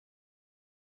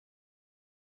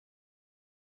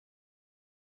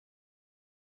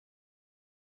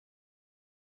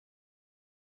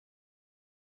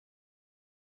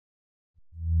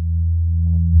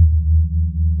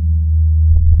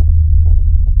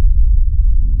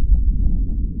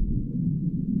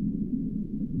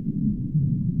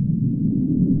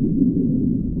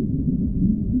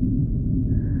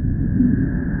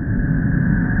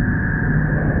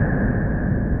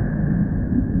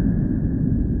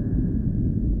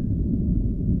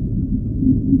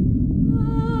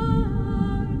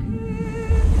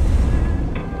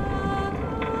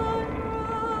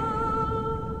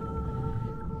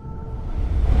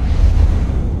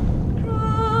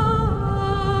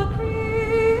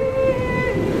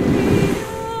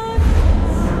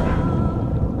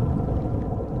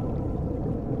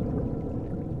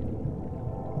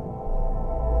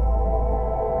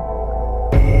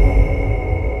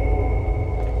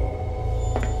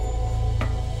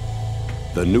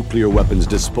The nuclear weapons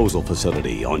disposal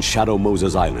facility on Shadow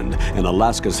Moses Island in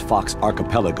Alaska's Fox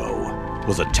Archipelago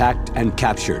was attacked and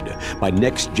captured by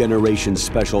next-generation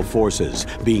special forces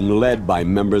being led by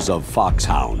members of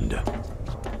Foxhound.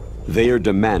 They are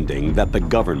demanding that the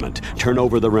government turn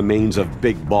over the remains of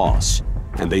Big Boss,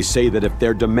 and they say that if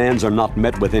their demands are not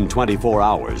met within 24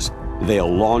 hours,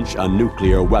 they'll launch a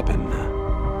nuclear weapon.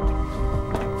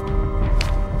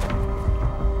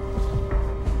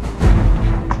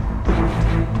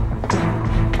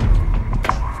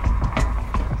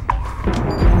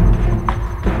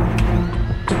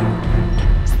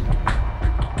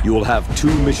 You will have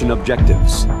two mission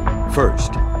objectives.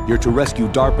 First, you're to rescue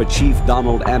DARPA Chief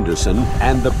Donald Anderson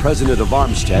and the President of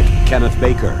Armstech, Kenneth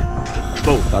Baker.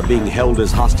 Both are being held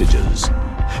as hostages.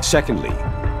 Secondly,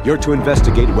 you're to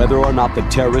investigate whether or not the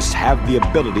terrorists have the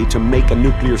ability to make a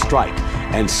nuclear strike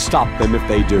and stop them if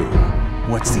they do.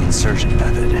 What's the insertion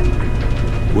method?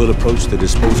 We'll approach the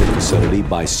disposal facility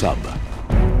by sub.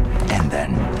 And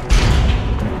then?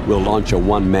 We'll launch a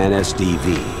one-man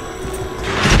SDV.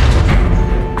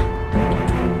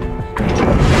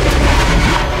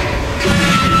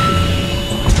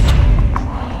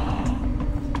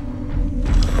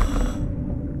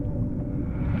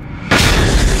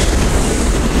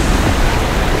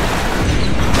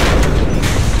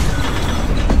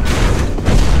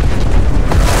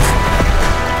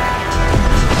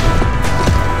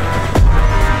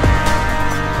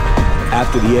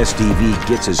 After the SDV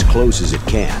gets as close as it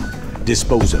can,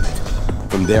 dispose of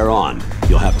it. From there on,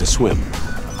 you'll have to swim.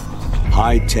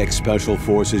 High-tech Special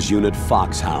Forces Unit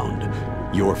Foxhound,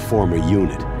 your former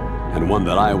unit, and one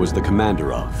that I was the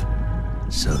commander of.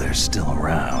 So they're still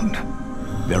around.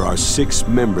 There are 6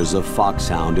 members of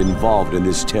Foxhound involved in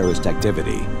this terrorist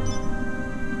activity.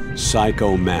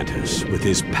 Psycho Mantis, with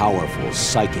his powerful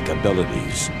psychic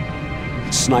abilities.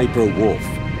 Sniper Wolf,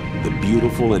 the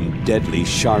beautiful and deadly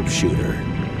sharpshooter.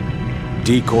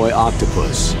 Decoy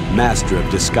Octopus, master of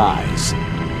disguise.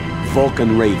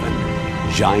 Vulcan Raven,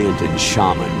 giant and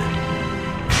shaman.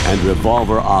 And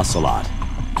Revolver Ocelot,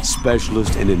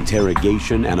 specialist in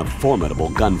interrogation and a formidable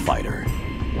gunfighter.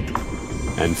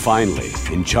 And finally,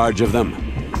 in charge of them,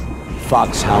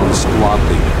 Foxhound squad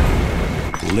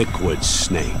leader, Liquid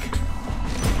Snake.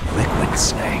 Liquid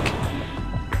Snake.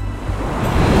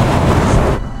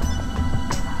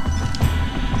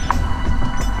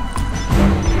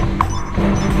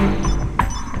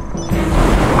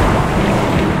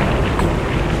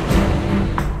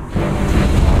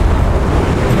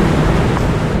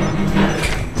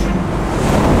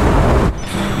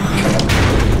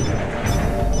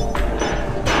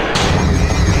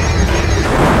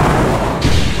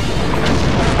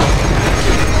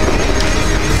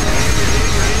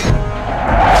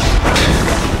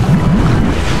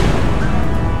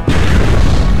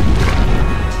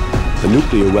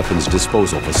 Nuclear weapons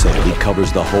disposal facility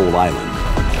covers the whole island.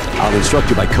 I'll instruct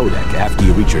you by codec after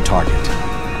you reach your target.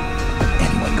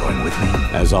 Anyone going with me?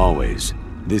 As always,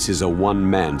 this is a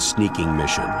one-man sneaking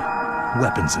mission.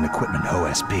 Weapons and equipment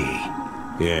OSP.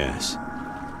 Yes.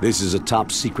 This is a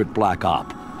top-secret black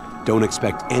op. Don't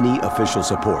expect any official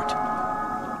support.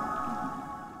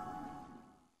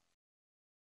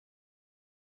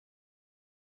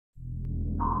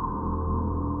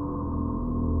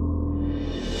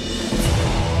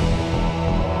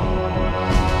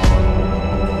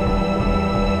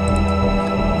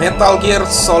 Metal Gear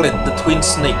Solid The Twin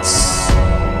Snakes.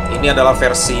 Ini adalah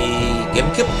versi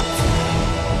Gamecube.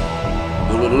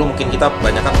 Dulu mungkin kita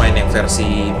kebanyakan main yang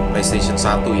versi PlayStation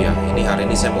 1 ya. Ini hari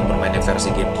ini saya mau bermain yang versi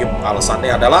Gamecube.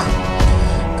 Alasannya adalah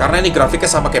karena ini grafiknya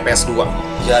sama kayak PS2,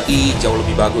 jadi jauh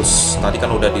lebih bagus. Tadi kan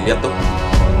udah dilihat tuh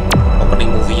opening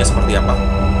movie-nya seperti apa.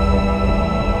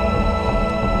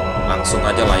 Langsung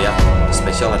aja lah ya.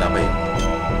 Spesial ada apa ya?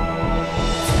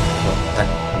 Tag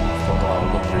foto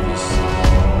album release.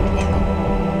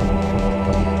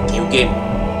 New game.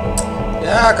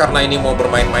 Ya karena ini mau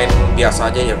bermain-main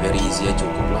biasa aja ya, very easy ya,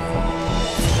 cukup lah.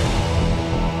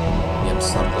 Ya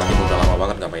start lagi, udah lama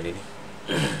banget nggak main ini.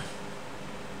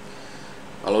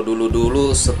 Kalau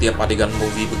dulu setiap adegan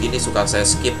movie begini suka saya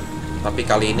skip, tapi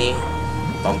kali ini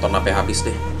tonton sampai habis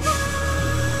deh.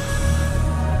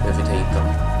 David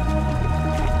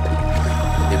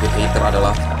Hayter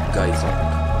adalah Guyver.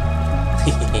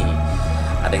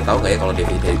 Ada yang tahu nggak ya kalau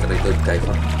David Hayter itu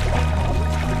Guyver?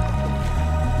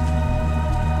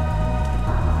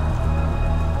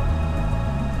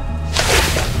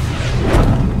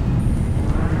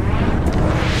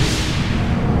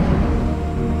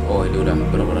 Oh ini udah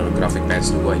benar-benar grafik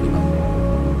PS2 ini bang.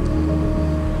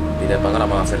 Beda banget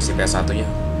sama versi PS1 nya.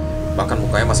 Bahkan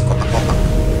mukanya masih kotak-kotak.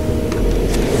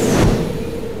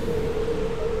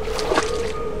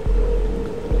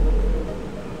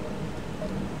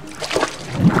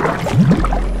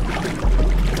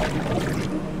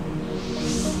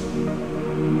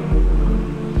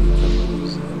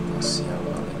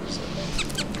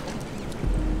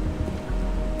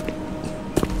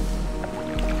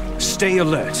 Stay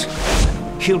alert.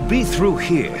 He'll be through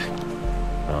here.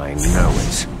 I know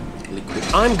it.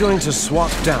 I'm going to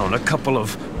swat down a couple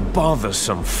of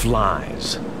bothersome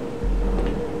flies.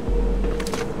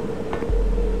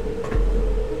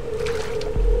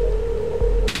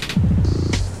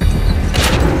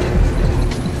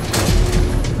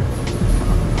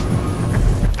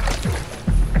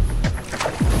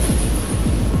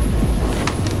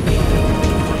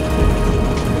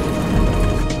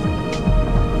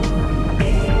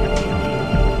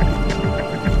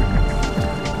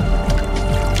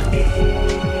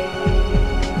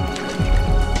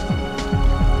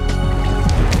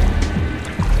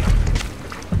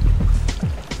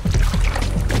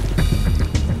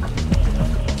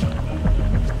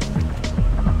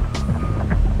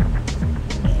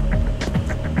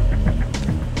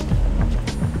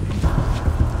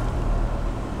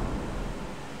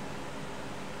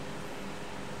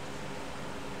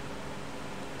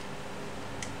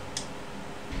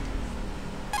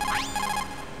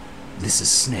 This is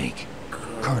Snake.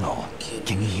 Colonel,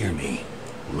 can you hear me?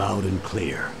 Loud and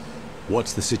clear.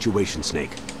 What's the situation,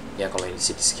 Snake? Ya kalau ini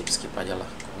sih di skip aja lah,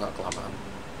 nggak kelamaan.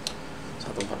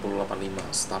 14085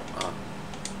 start A.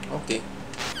 Oke.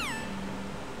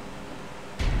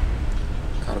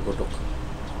 Cargo dock.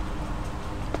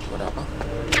 Ada apa?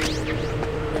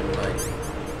 M9.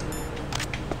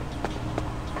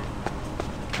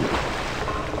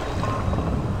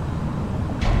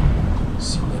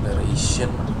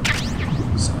 Generation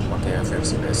sama kayak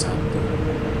versi PS1.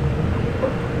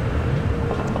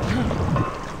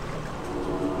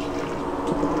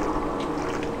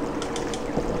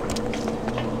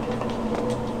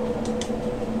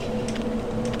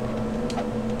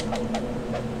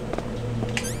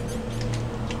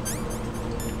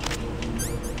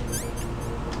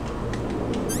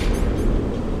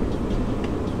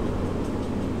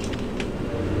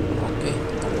 Oke,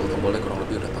 tombol-tombolnya kurang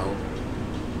lebih udah tahu.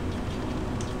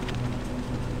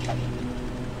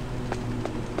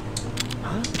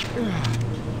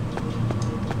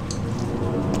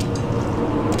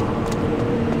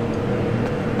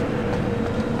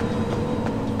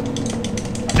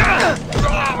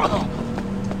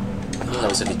 Ini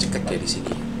nggak bisa dicekek kayak di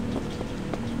sini.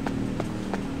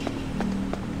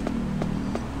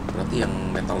 Berarti yang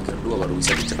Metal Gear 2 baru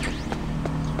bisa dicekek.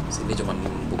 Sini cuman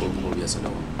pukul-pukul biasa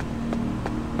doang.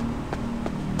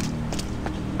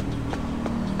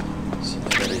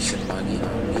 Generation lagi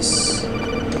habis.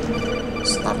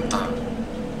 Start A.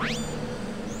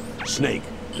 Snake,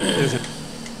 there's a...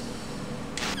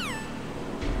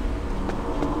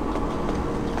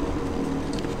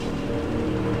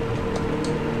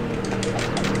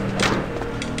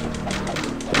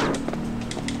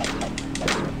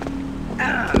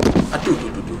 Aduh.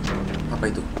 Apa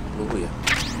itu? Peluru ya?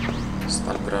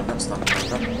 Stun granat.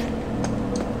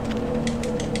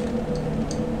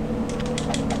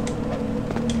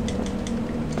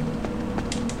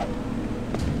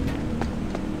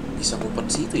 Bisa ngumpet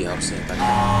situ ya harusnya tadi.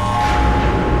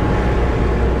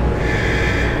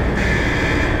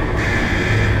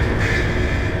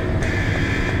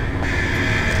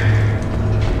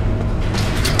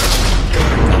 Ke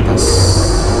atas.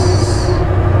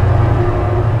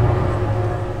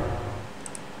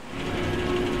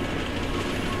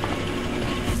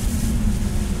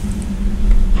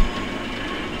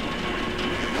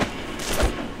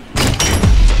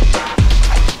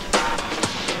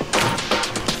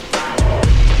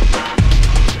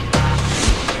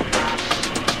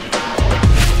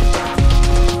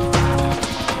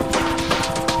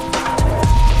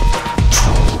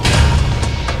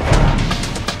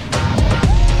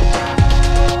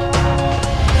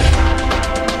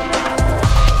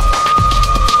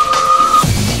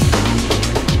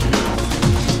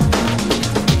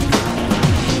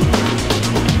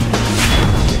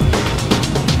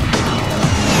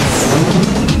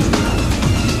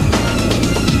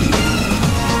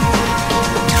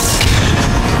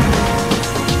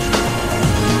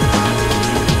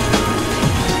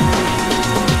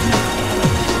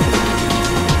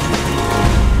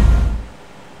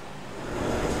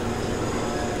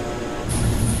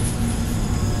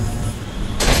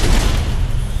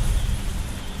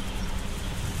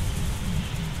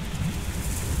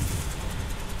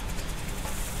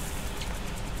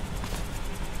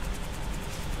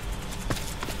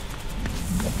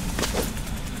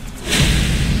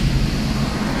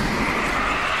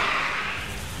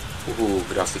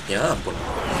 Grafiknya ampun.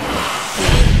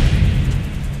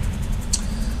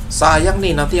 Sayang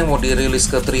nih nanti yang mau dirilis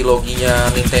ke triloginya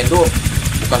Nintendo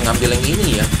bukan ngambil yang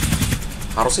ini ya.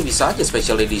 Harusnya bisa aja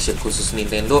special edition khusus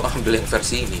Nintendo ambil yang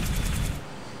versi ini.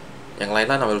 Yang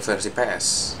lainnya ambil versi PS.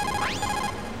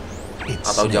 It's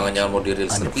Atau Snake jangan-jangan mau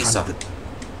dirilis on the terpisah. front of the-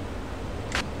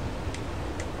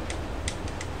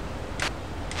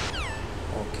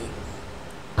 Oke.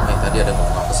 Tadi ada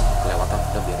ngomong apa sih? Kelewatan,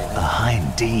 udah biarin aja. Behind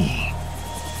D.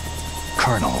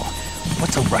 Colonel,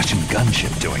 what's a Russian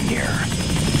gunship doing here?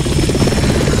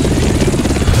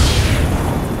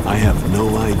 I have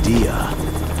no idea,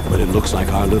 but it looks like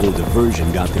our little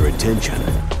diversion got their attention.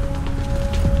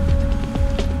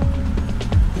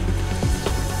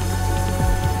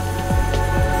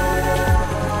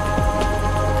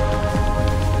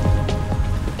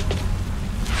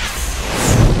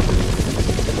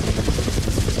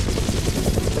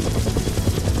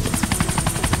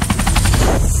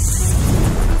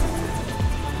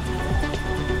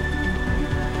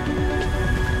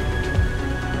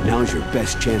 Now's your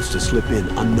best chance to slip in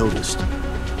unnoticed.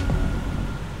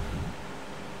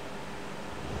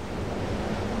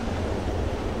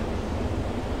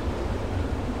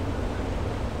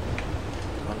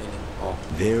 Mana ini? Oh,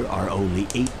 There are only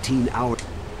 18 hours.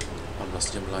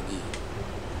 18 jam lagi.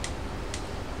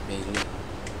 Mailing.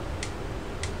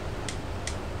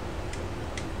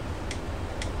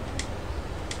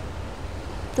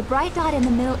 The bright dot in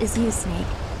the middle is you, Snake.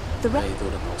 The Nah, red itu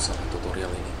udah nggak usah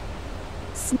tutorial ini.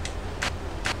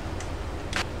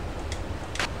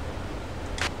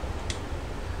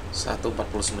 Satu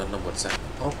 49 buat saya.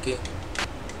 Oke.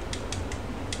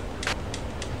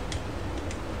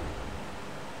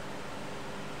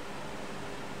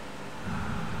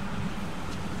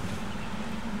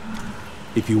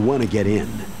 If you want to get in,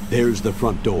 there's the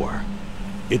front door.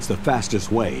 It's the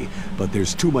fastest way, but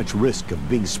there's too much risk of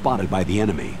being spotted by the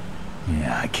enemy.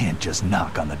 Yeah, I can't just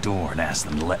knock on the door and ask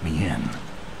them to let me in.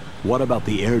 What about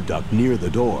the air duct near the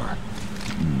door?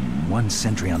 One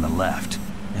sentry on the left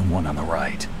and one on the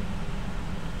right.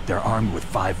 They're armed with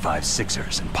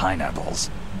 5.56ers and pineapples.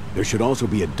 There should also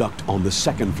be a duct on the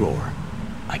second floor.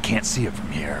 I can't see it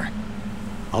from here.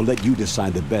 I'll let you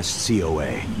decide the best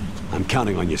COA. I'm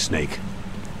counting on you, Snake.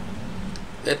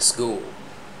 Let's go.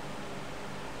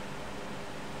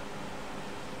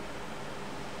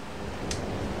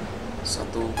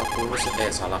 Satu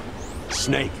 40 salah.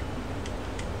 Snake.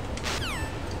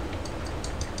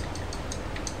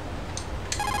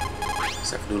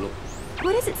 Save dulu.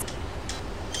 What is it?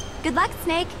 Good luck,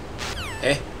 Snake.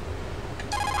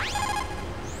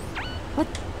 What?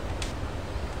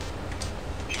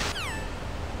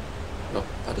 Loh,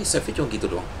 tadi save-nya cuma gitu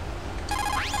doang.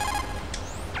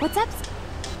 What's up?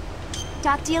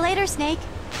 Talk to you later, Snake.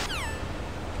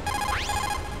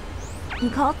 You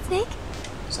called, Snake?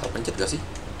 Salah pencet gak sih?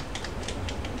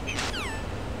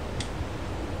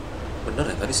 Bener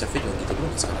ya, tadi save-nya cuma gitu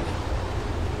doang sekarang ya.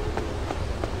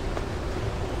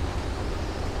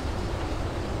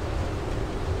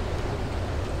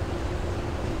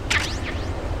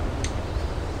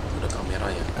 Udah kamera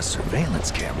ya. A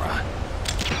surveillance camera.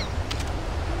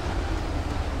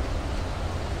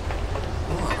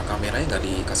 Oh, arah kameranya nggak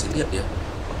dikasih lihat ya.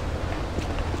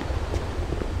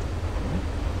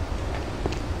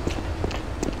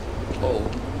 Oh.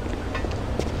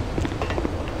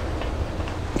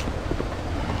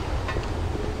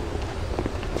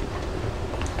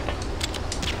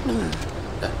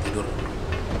 Dah tidur.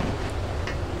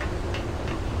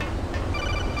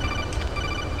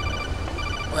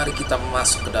 Mari kita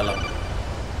masuk ke dalam.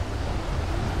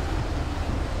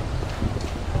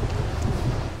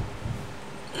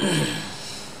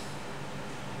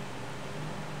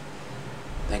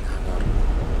 Tank hangar.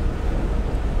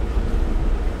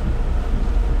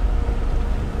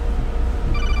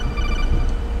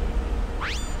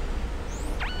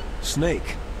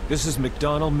 Snake, this is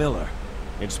McDonald Miller.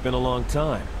 It's been a long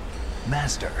time.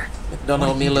 Master. McDonald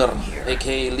what are you Miller, doing here?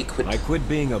 aka Liquid. I quit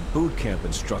being a boot camp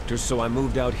instructor, so I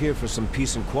moved out here for some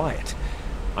peace and quiet.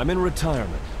 I'm in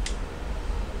retirement.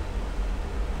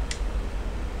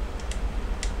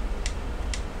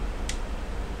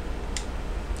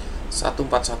 Satu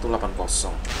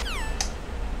 4180.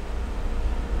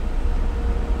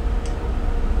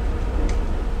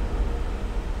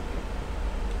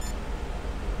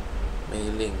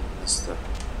 Mailing master.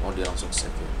 Oh, dia langsung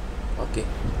save ya. Oke.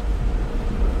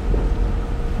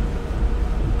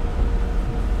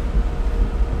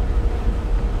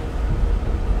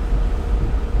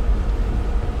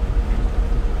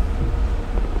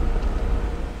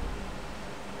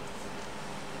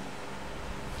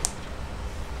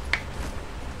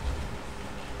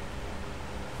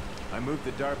 I moved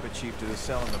the DARPA chief to the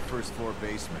cell in the first floor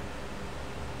basement.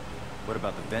 What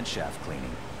about the vent shaft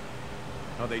cleaning?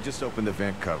 Oh, they just opened the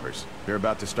vent covers. They're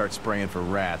about to start spraying for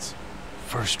rats.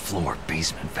 First floor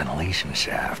basement ventilation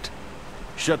shaft.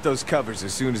 Shut those covers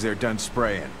as soon as they're done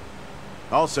spraying.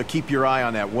 Also, keep your eye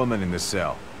on that woman in the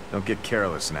cell. Don't get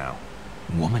careless now.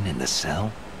 Woman in the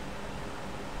cell?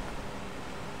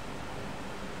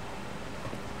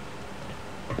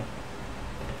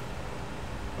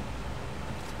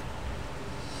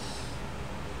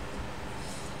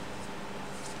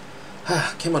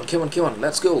 Come on,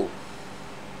 let's go.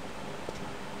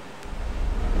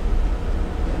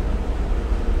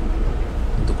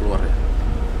 Untuk keluar ya.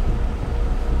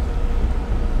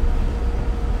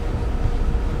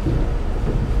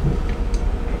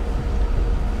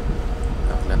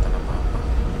 Nggak kelihatan apa-apa.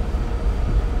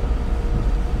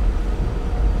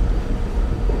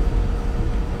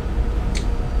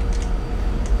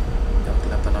 Nggak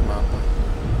kelihatan apa-apa.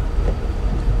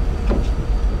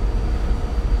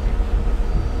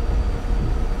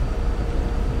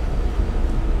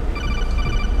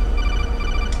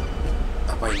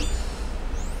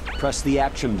 Press the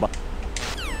action button.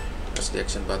 Press the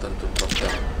action button to drop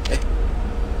down.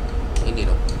 Ini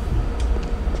dong.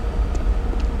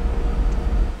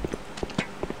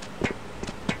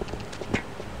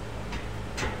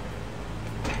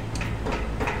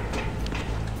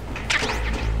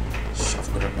 Shove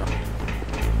grenade.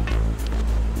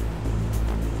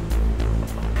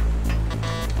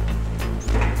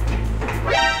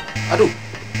 Aduh.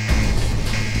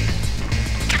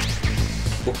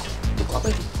 Buk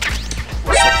apa ini?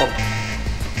 Sokom.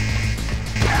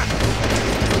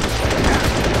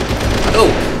 Aduh.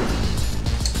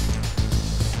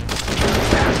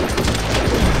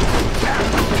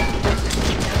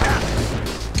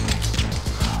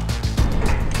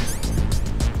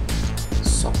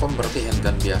 Sokom berarti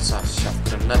handgun biasa. Shove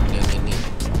grenade yang ini.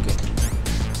 Oke.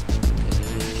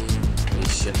 Ini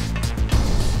mission.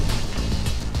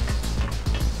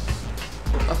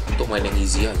 Untuk main yang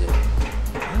easy aja.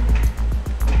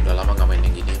 Udah lama nggak main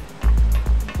yang gini.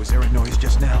 Was there a noise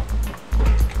just now?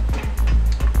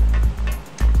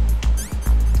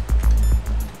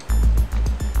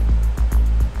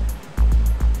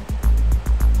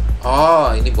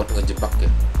 Oh, ini buat ngejebak ya.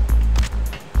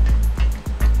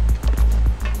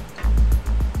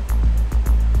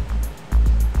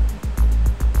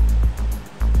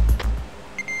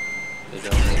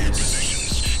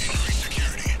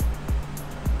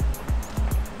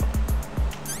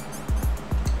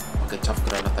 Cap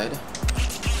granat aja deh.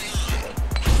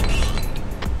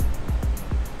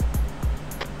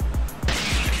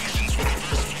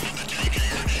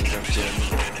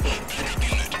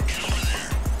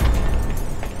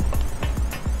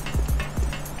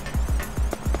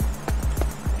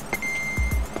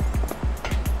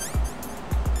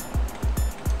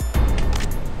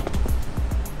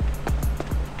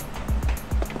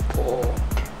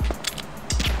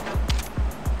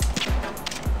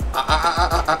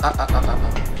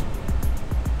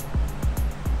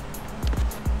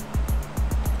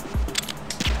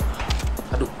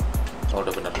 Aduh, oh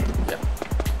udah benar ya.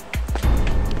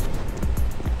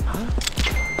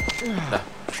 Dah.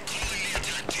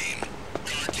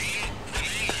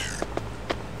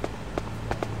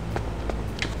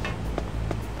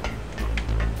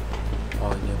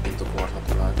 Oh ini pintu keluar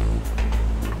satu lagi.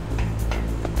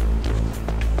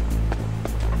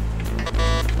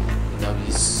 Nggak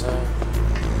bisa.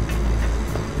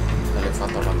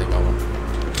 Elevator lantai bawah.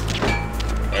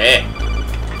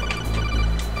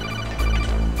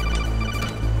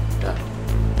 Dah.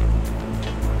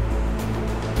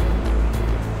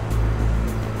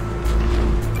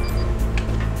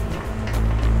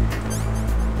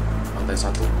 Lantai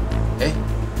 1.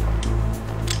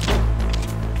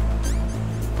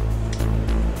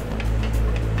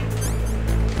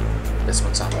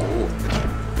 Basement 1.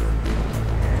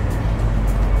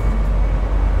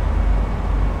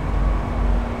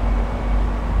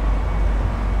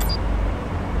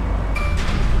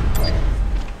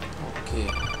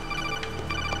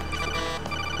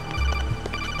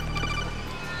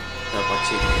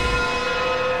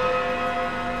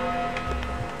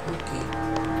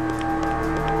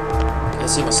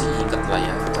 Sih masih ingat lah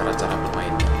ya cara-cara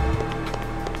bermainnya.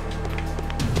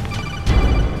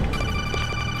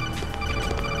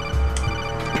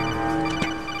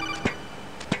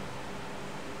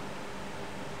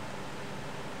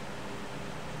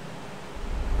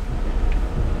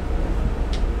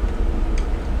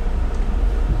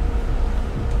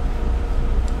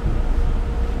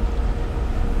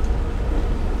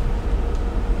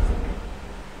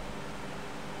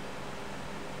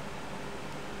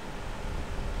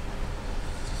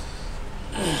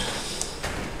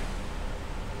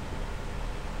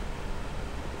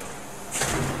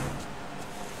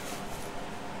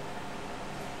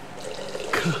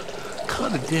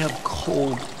 What a damn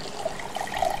cold.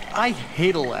 I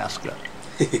hate Alaska.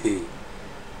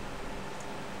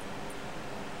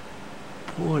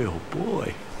 Boy, oh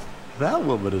boy. That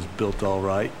woman is built all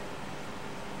right.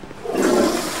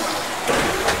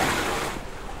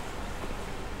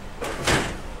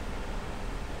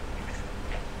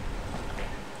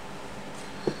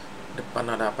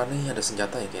 Depan ada apa nih? Ada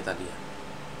senjata ya kayak tadi ya?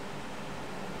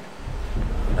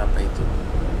 Ada apa itu?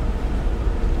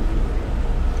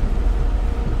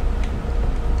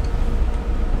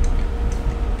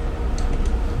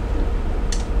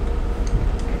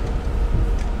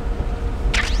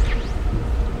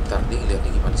 Bentar, dia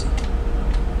lihatnya gimana sih?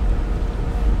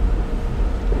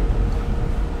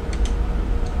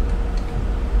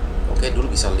 Oke,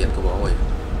 dulu bisa lihat ke bawah ya.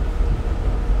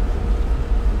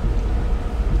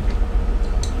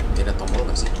 Ada tombol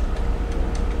nggak sih?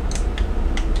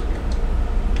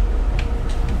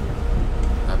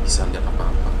 Nggak bisa lihat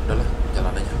apa-apa. Udahlah,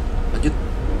 jalan aja. Lanjut.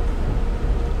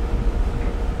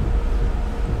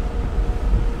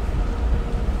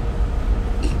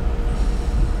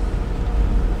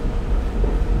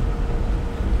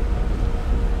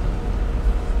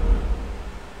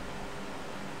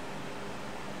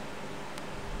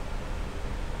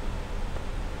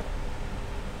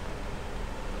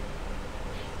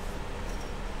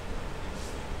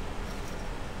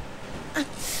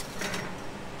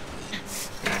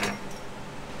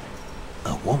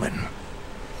 Woman.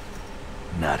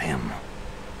 Not him.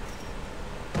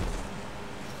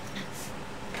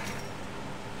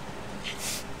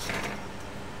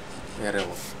 Very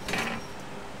well.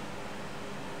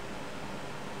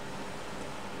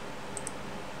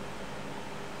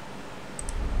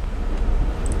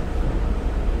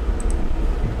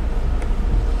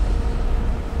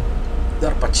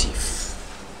 DARPA Chief.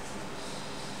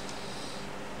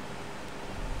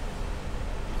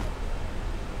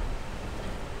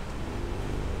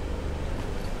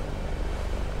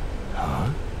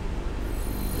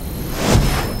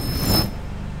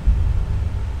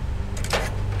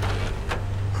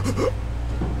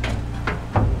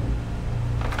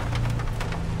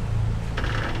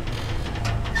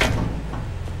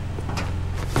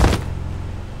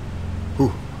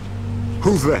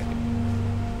 Who's that?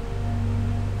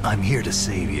 I'm here to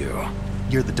save you.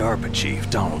 You're the DARPA chief,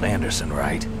 Donald Anderson,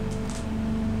 right?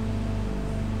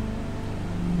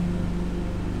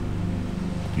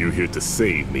 You're here to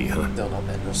save me, huh? Donald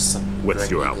Anderson.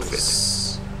 What's your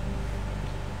outfit?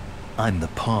 I'm the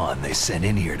pawn they sent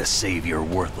in here to save your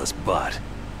worthless butt.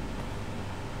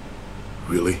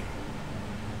 Really?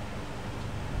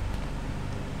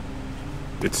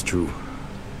 It's true.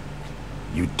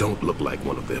 You don't look like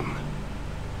one of them.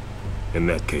 In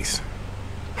that case,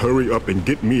 hurry up and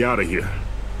get me out of here.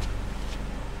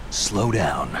 Slow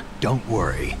down. Don't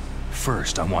worry.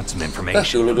 First, I want some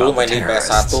information Dulu-dulu about the mainin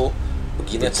PS1, terrorists.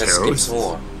 begini saya skip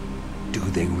semua. Do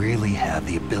they really have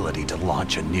the ability to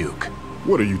launch a nuke?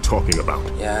 What are you talking about?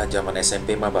 Ya, zaman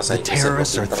SMP mah bahasa The Inggrisnya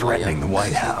terrorists are belum pinter lah ya. threatening the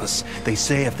White House. They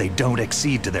say if they don't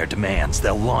accede to their demands,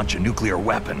 they'll launch a nuclear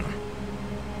weapon.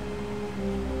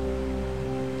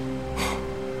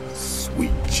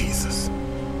 Sweet Jesus.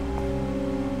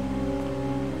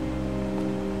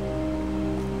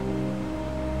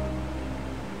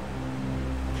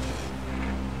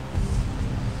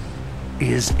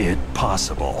 Is it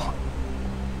possible?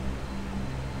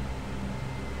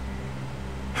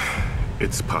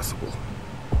 It's possible.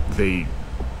 They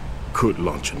could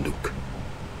launch a nuke.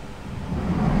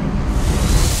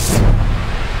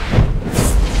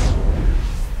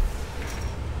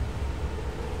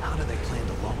 How do they plan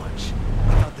to launch?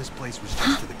 I thought this place was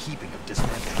just for the keeping of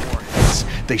dismantled warheads.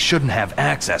 They shouldn't have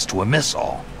access to a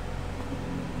missile.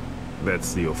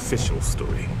 That's the official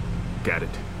story. Got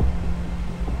it.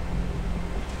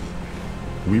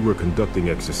 We were conducting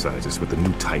exercises with a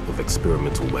new type of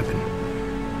experimental weapon.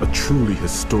 A truly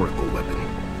historical weapon.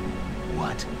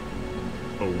 What?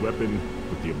 A weapon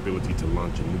with the ability to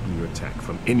launch a nuclear attack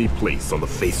from any place on the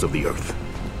face of the Earth.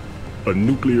 A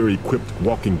nuclear-equipped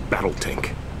walking battle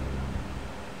tank.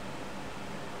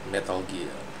 Metal Gear.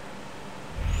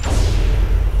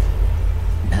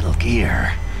 Metal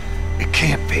Gear? It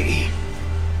can't be.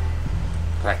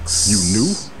 Rex. You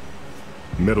knew?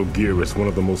 Metal Gear is one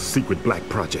of the most secret black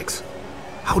projects.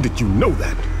 How did you know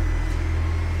that?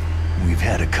 We've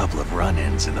had a couple of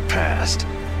run-ins in the past.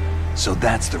 So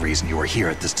that's the reason you were here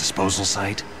at this disposal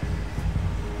site?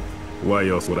 Why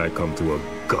else would I come to a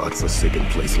godforsaken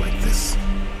place like this?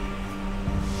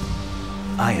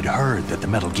 I had heard that the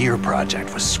Metal Gear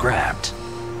project was scrapped.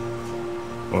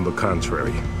 On the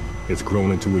contrary, it's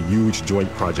grown into a huge joint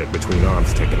project between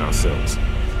Arms Tech and ourselves.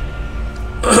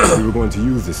 We were going to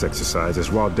use this exercise as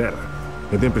raw data,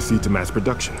 and then proceed to mass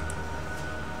production.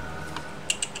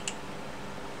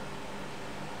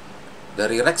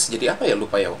 Dari Rex jadi apa ya,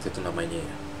 lupa ya waktu itu namanya.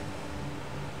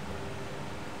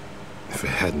 If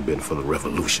it hadn't been for the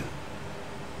revolution.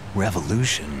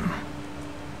 Revolution?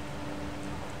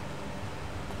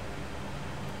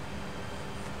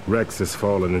 Rex has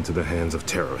fallen into the hands of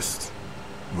terrorists.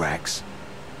 Rex?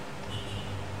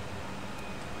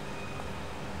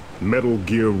 Metal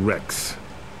Gear Rex,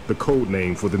 the code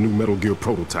name for the new Metal Gear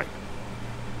prototype.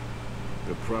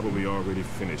 They're probably already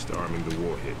finished arming the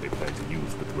warhead they plan to use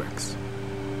with Rex.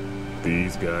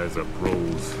 These guys are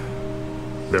pros.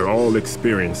 They're all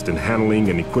experienced in handling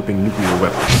and equipping nuclear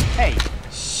weapons. Hey!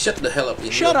 Shut the hell up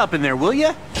in Shut up in there, will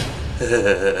ya?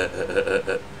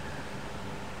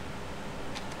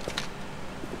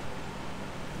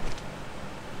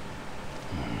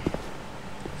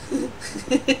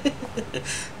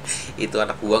 Itu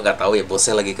anak gua nggak tahu ya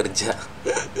bosnya lagi kerja.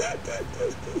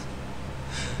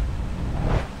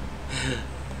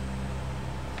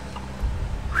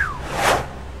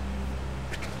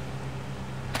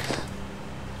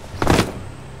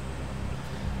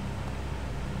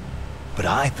 But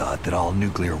I thought that all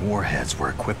nuclear warheads were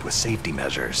equipped with safety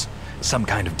measures. Some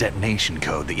kind of detonation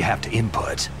code that you have to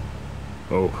input.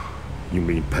 Oh, you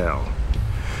mean PAL.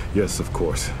 Yes, of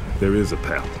course. There is a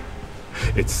PAL.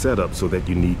 It's set up so that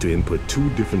you need to input 2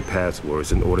 different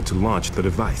passwords in order to launch the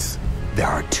device. There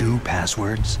are 2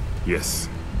 passwords? Yes.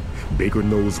 Baker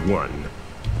knows one,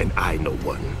 and I know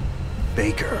one.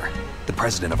 Baker, the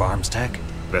president of Arms Tech?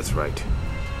 That's right.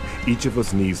 Each of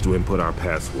us needs to input our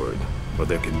password, or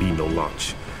there can be no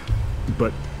launch.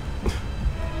 But...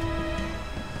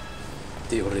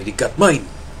 They already got mine.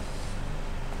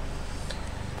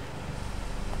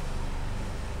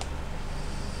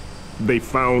 They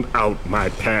found out my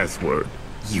password.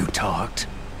 You talked?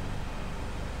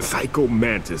 Psycho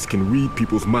Mantis can read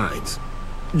people's minds.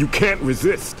 You can't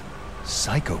resist.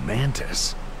 Psycho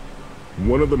Mantis?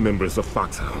 One of the members of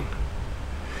Foxhound.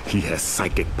 He has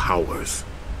psychic powers.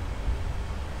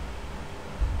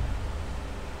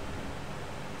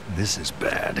 This is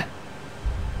bad.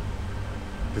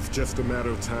 It's just a matter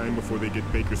of time before they get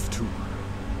Baker's too.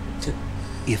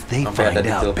 If they find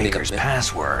out Baker's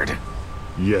password...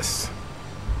 Yes.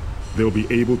 They'll be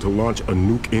able to launch a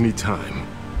nuke anytime.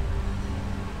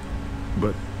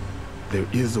 But there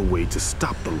is a way to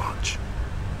stop the launch.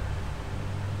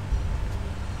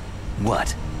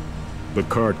 What? The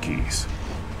card keys.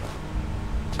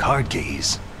 Card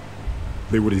keys?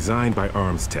 They were designed by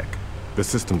Arms Tech, the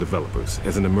system developers,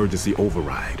 as an emergency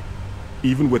override.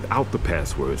 Even without the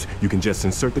passwords, you can just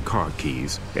insert the card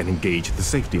keys and engage the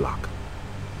safety lock.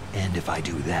 And if I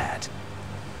do that...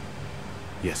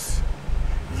 Yes,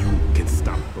 you can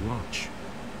stop the launch.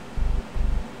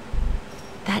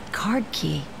 That card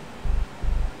key.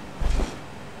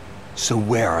 So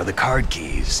where are the card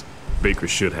keys? Baker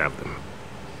should have them.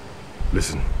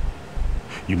 Listen,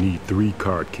 you need 3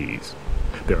 card keys.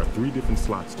 There are 3 different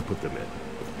slots to put them in.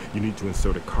 You need to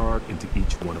insert a card into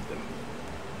each one of them.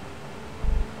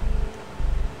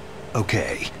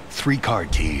 Okay, 3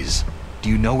 card keys. Do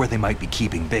you know where they might be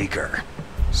keeping Baker?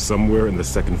 Somewhere in the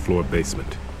 2nd floor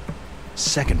basement.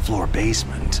 2nd floor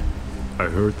basement?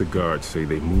 I heard the guards say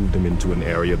they moved him into an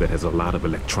area that has a lot of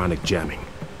electronic jamming.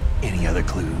 Any other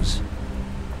clues?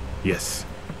 Yes.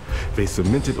 They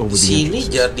cemented over the Sini entrances,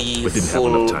 jadi but didn't have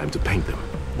full enough time to paint them.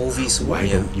 Movie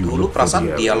Why semuanya. don't you Dulu look for perasaan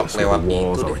the dialog areas where the lewat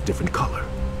walls itu are deh. a different color?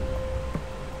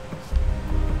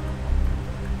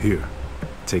 Here,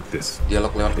 take this.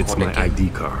 Dialog lewat It's my kodeknya.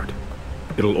 ID card.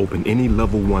 It'll open any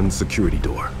level 1 security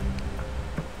door.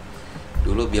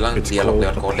 Dulu bilang It's dialog called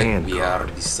lewat a kodek pan biar card.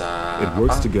 bisa It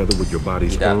works apa? together with your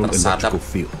body's Tidak own tersadap. electrical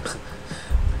field.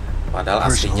 Padahal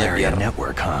Personal aslinya area biar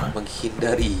network, huh?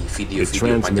 menghindari It video-video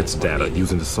panjang transmits seperti data ini.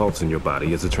 using the salts in your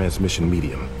body as a transmission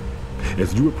medium.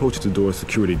 As you approach the door's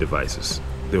security devices,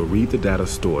 they'll read the data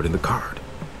stored in the card.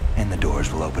 And the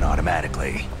doors will open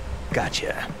automatically.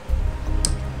 Gotcha.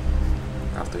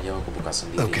 Kartunya aku buka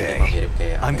sendiri. Okay, Emang mirip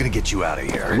kayak I'm gonna get you out of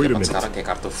here. Wait a zaman minute. sekarang kayak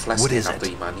kartu flash, What kayak is kartu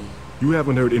it? Imani. You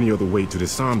haven't heard any other way to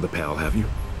disarm the PAL, have you?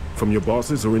 From your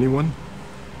bosses or anyone?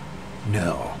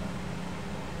 No,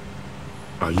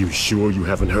 Are you sure you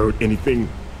haven't heard anything?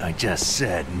 I just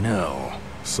said no.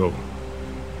 So,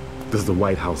 does the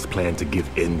White House plan to give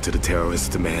in to the terrorists'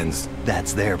 demands?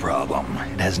 That's their problem.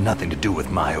 It has nothing to do with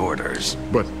my orders.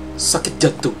 But Sakit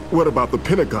jantung. what about the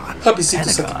Pentagon? Habis itu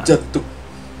sakit Pentagon. jantung.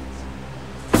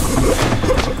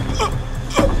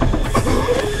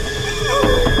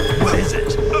 What is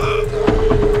it?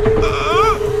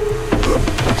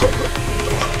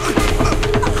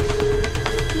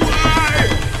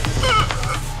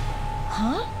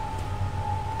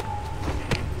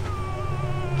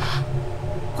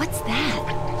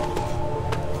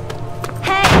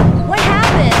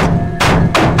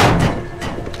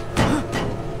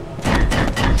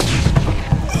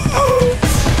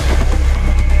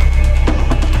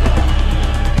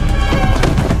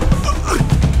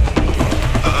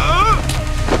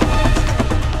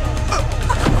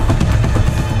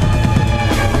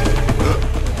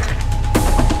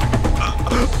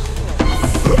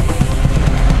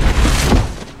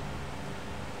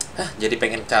 Jadi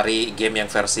pengen cari game yang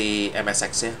versi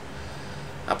MSX ya.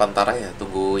 Apa antara ya,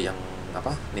 tunggu yang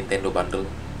apa, Nintendo Bundle.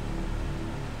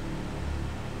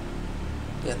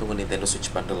 Ya tunggu Nintendo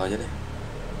Switch Bundle aja deh,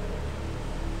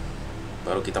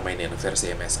 baru kita mainin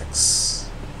versi MSX.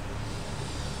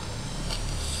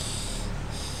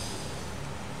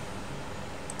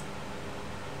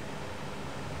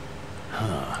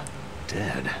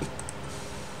 Dead.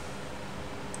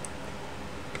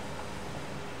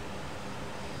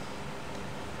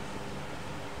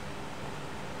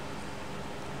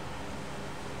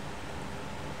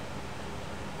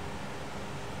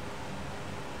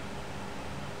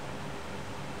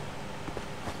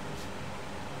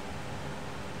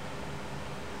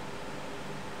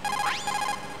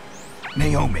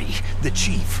 Naomi, the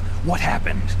chief, what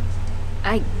happened?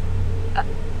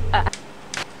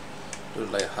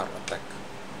 Dulu ya, heart attack.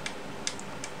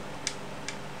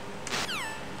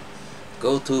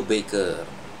 Go to Baker.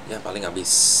 Ya paling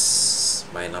habis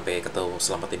main sampai ketemu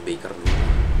selamatin Baker dulu.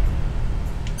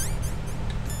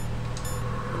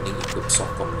 Mending ikut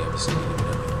Sokom nih habis ini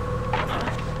bener.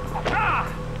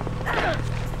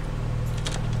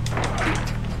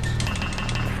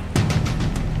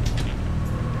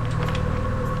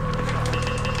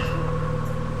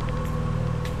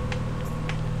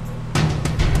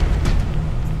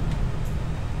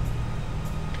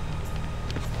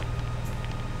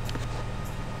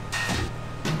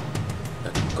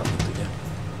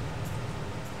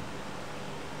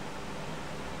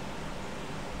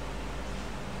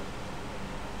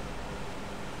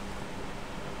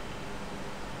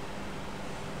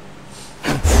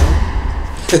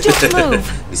 Don't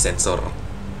move! Disensor.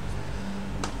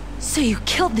 So you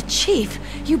killed the chief,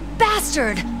 you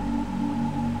bastard!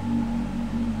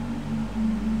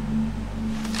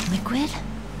 Liquid?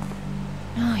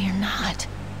 No, you're not.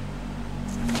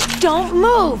 Don't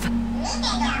move!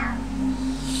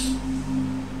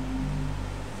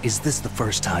 Is this the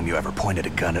first time you ever pointed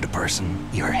a gun at a person?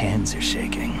 Your hands are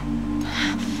shaking.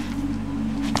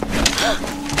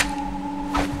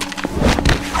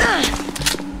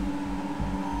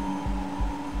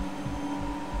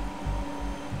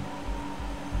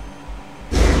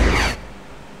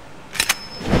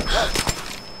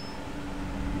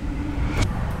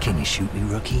 Can you shoot me,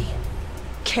 rookie?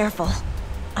 Careful.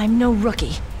 I'm no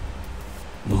rookie.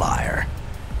 Liar.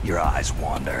 Your eyes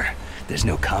wander. There's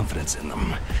no confidence in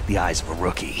them. The eyes of a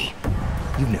rookie.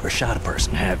 You've never shot a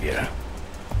person, have you?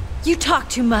 You talk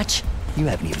too much. You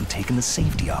haven't even taken the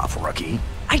safety off, rookie.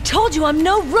 I told you I'm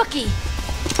no rookie!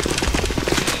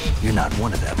 You're not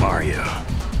one of them, are you?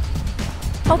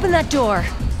 Open that door.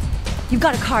 You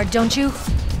got a card, don't you?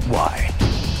 Why?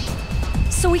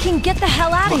 So we can get the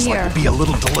hell out of Looks here. like we'll be a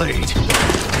little delayed.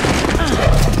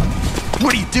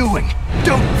 What are you doing?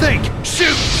 Don't think!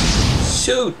 Shoot!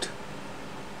 Shoot!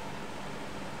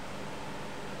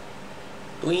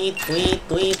 Tweet, tweet,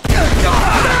 tweet.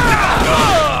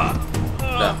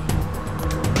 No.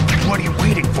 What are you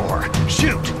waiting for?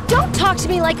 Shoot! Don't talk to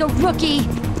me like a rookie!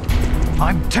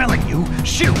 I'm telling you,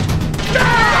 shoot!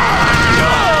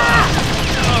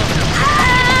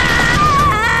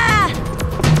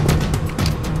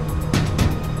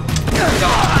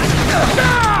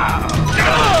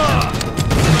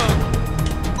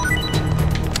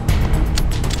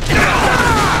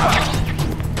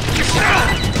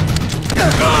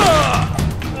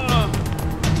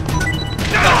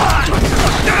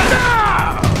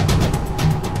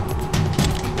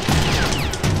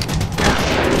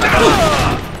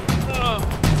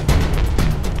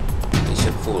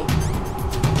 Mission full.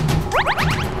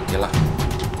 Oke lah.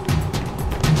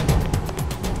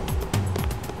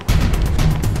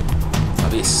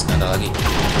 Habis, nggak ada lagi.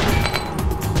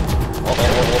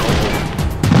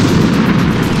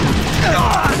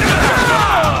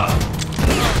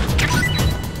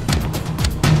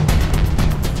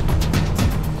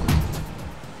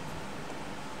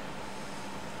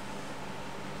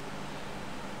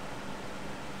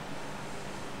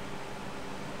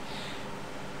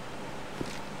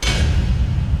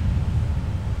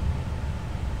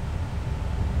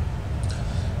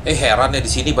 Heran ya, di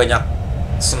sini banyak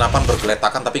senapan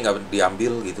bergeletakan tapi nggak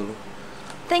diambil gitu loh.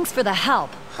 Thanks for the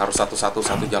help. Harus satu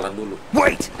jalan dulu.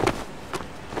 Wait!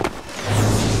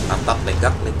 Antat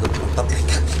lenggak lenggok, antat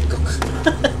lenggak lenggok.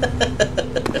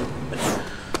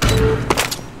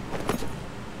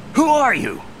 Who are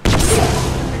you?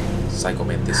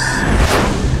 Psychomantis.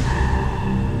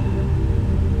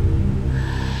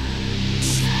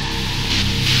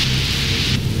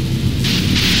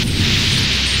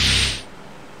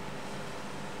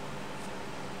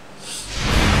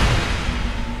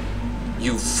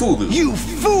 You fool! You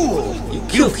fool!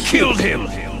 You killed him!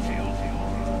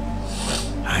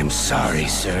 I'm sorry,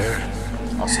 sir.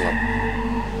 Ocelot.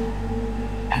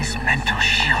 His mental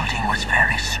shielding was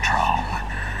very strong.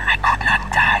 I could not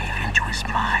dive into his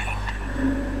mind.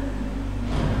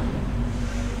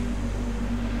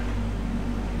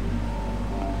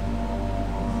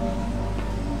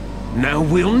 Now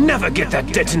we'll never get that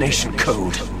detonation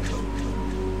code.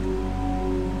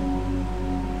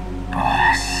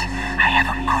 Boss, I have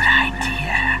a good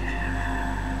idea.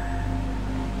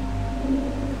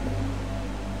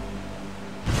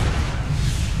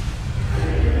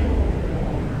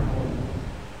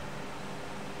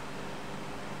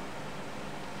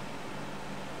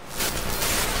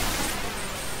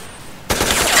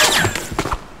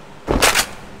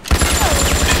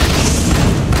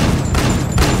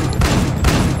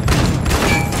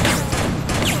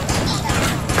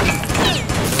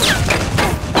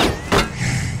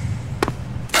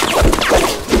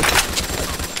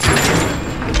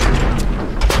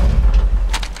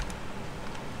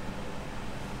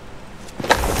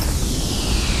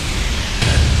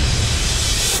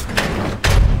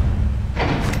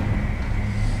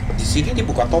 Sini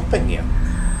dibuka topeng ya.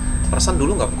 Perasaan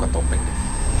dulu nggak buka topeng deh.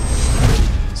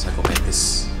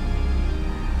 Psikomantis.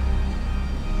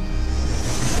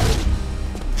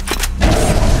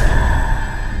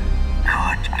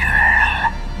 Good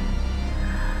girl.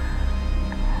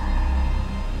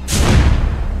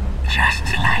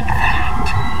 Just like that.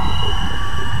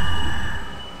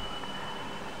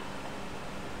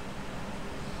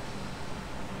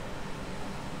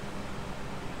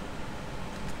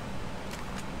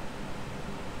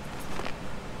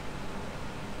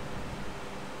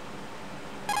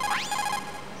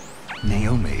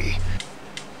 Naomi.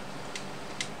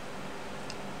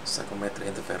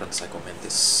 Psychometry interference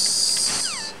psychomantis.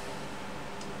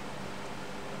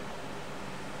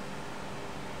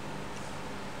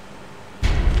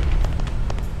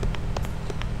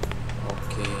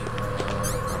 Oke,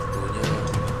 kartunya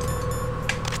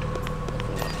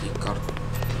lagi card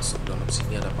masuk dalam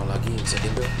sini. Ada apa lagi bisa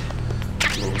diambil?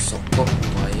 Blow sokok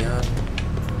lumayan.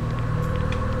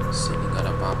 Sini nggak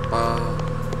ada apa-apa.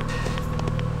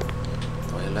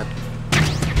 Toilet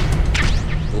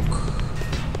book.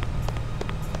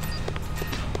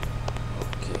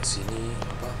 Oke, sini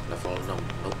apa? Level 6.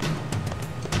 Nope.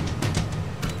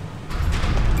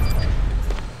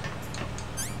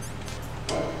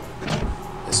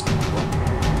 Yes,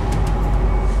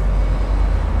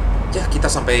 ya, kita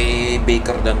sampai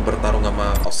Baker dan bertarung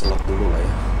sama Ocelot dulu lah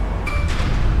ya.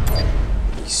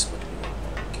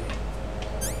 Oke.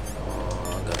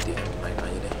 Oh, ganti M9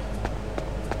 aja deh.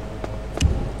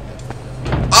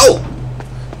 Au!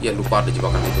 Ya lupa ada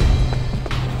jebakan itu.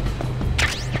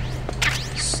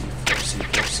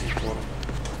 C4.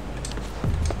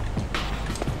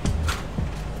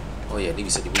 Oh ya, ini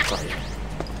bisa dibuka ya.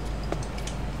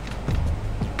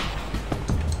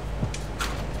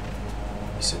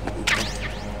 Bisa dibuka.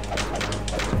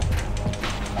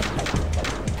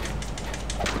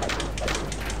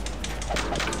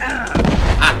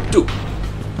 Aduh.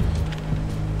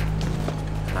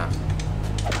 Nah.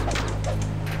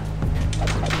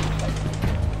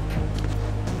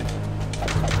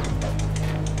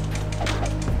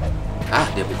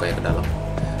 Dia buka ya ke dalam.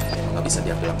 Nggak bisa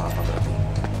diambil apa-apa berarti.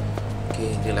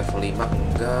 Oke, ini level 5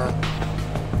 enggak.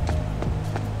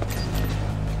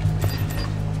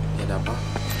 Ini ada apa?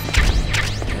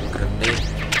 Hand grenade.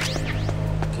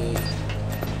 Oke.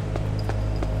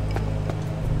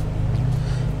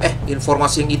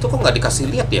 Informasi yang itu kok nggak dikasih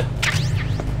lihat ya?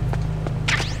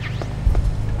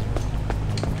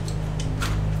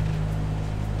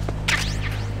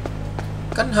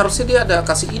 Kan harusnya dia ada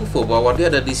kasih info bahwa dia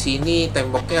ada di sini,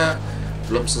 temboknya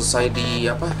belum selesai di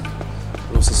apa?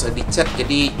 Belum selesai dicat,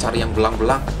 jadi cari yang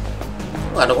belang-belang.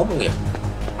 Nggak ada ngomong ya?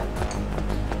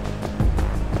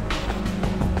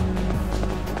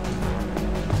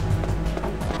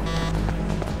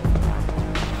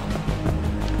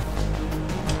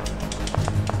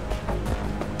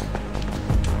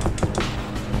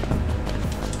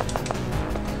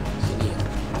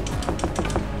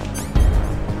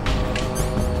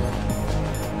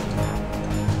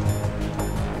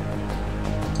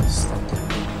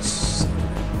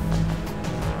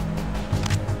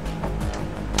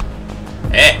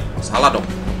 Salah dong.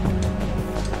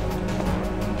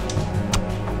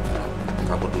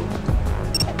 Kabur dulu.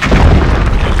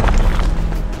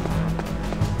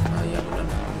 Ah ya benar.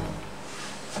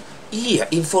 Iya,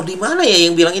 info di mana ya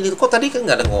yang bilang ini? Kok tadi kan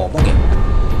nggak ada ngomong ya?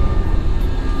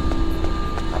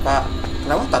 Apa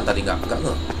kelewatan tadi nggak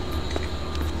nge?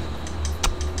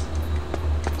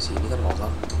 Sini kan nggak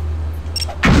salah.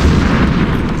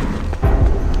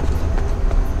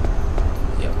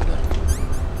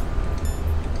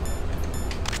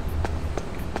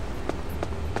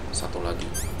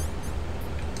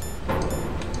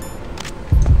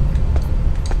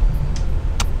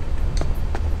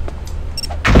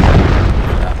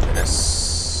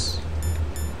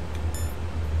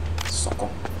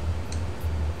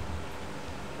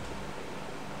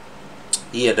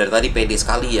 Iya, dari tadi pede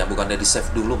sekali ya, bukannya di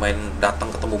save dulu main datang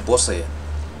ketemu bos ya.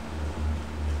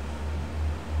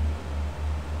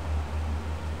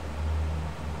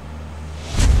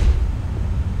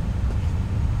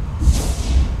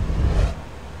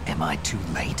 Am I too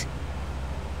late?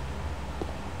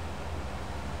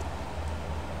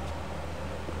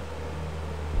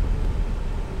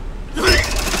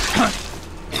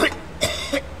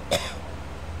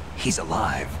 He's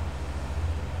alive.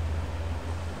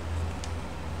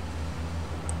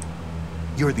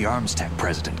 You're the Arms Tech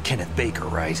president, Kenneth Baker,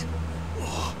 right?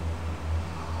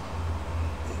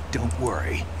 Don't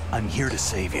worry. I'm here to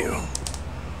save you.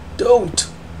 Don't!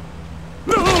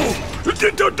 No!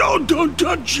 Don't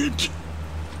touch it!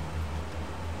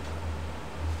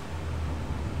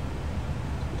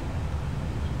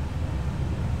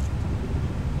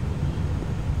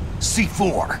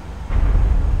 C4.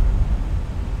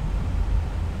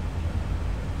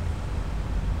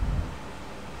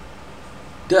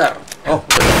 Dar. Oh,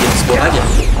 udah explore aja.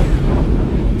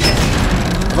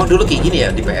 Emang dulu kayak gini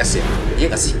ya di PS ya? Iya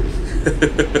gak sih?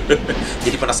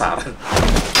 Jadi penasaran.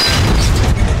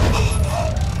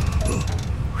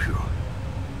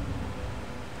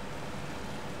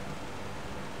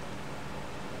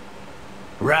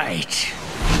 Right.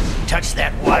 Touch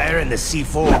that wire and the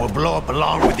C4 will blow up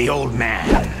along with the old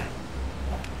man.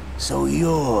 So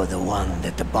you're the one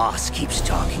that the boss keeps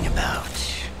talking about.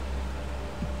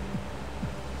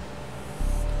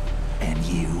 And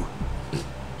you?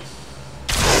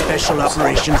 Special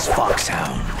Operations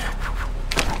Foxhound.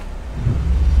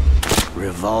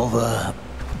 Revolver.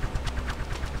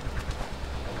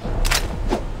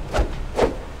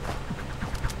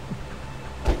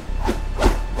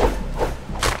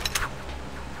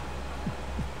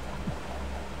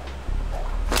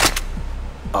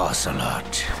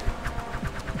 Ocelot.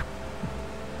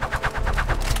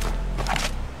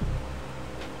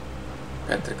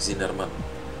 Patrick Zinnerman.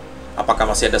 Apakah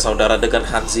masih ada saudara dengan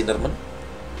Hans Zimmerman?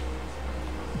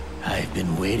 I've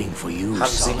been waiting for you,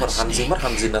 Hans Salah.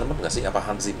 Zimmerman nggak sih? Apa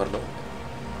Hans Zimmer dong?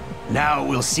 Now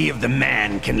we'll see if the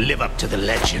man can live up to the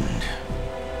legend.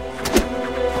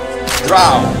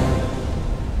 Draw!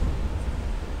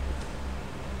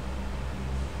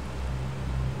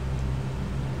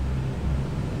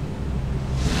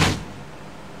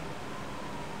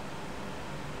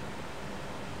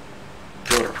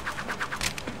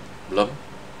 Belum?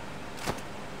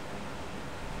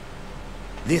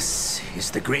 This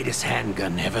is the greatest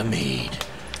handgun ever made.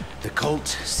 The Colt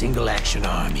Single Action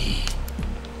Army.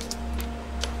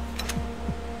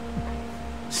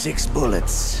 6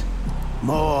 bullets.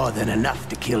 More than enough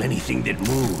to kill anything that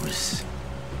moves.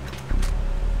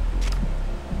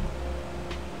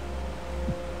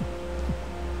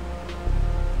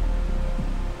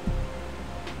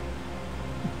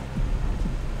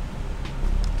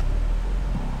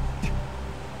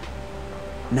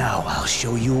 Now I'll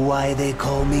show you why they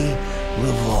call me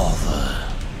Revolver.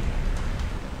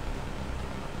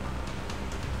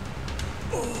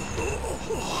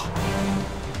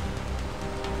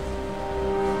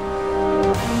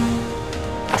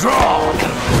 Draw!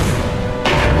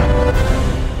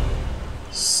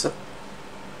 Set.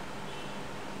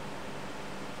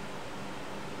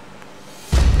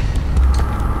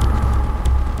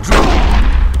 Draw!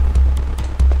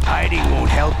 Hiding won't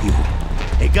help you.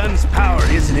 A gun's power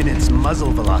isn't in its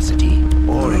muzzle velocity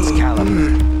or its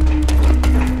caliber.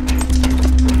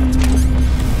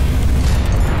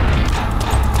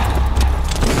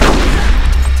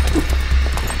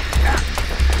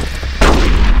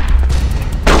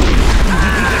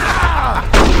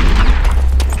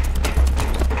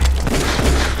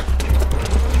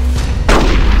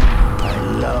 I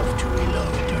love to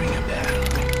reload during a battle.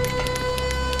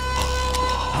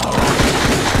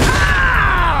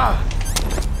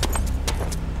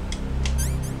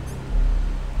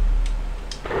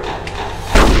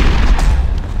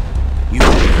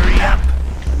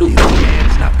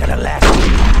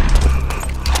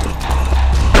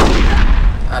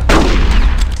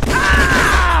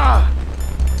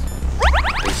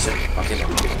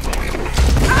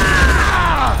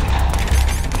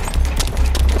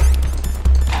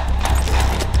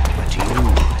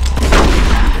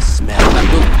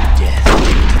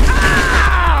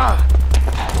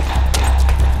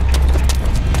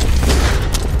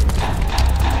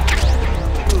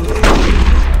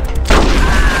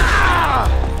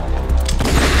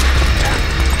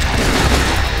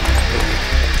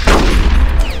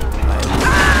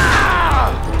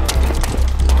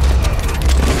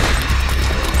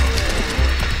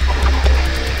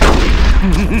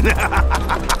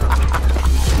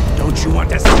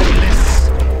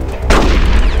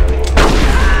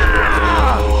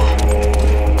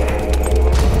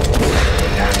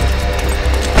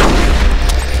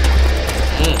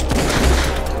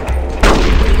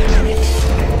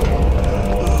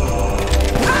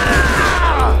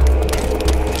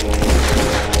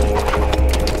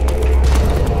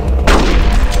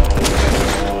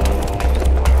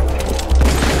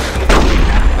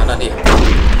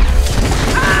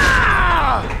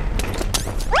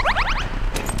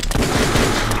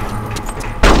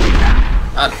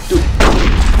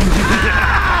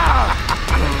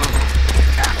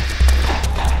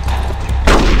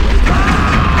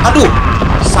 Aduh,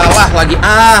 salah lagi.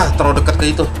 Terlalu dekat ke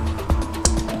itu.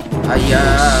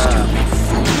 Ayah.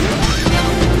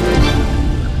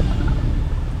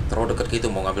 Terlalu dekat ke itu,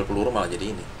 mau ngambil peluru malah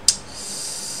jadi ini.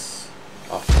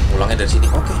 Oh, pulangnya dari sini.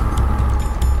 Oke.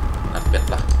 Not bad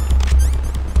lah.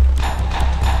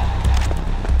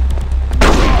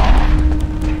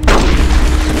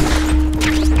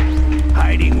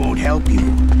 Hiding won't help you.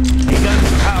 A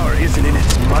gun's power isn't in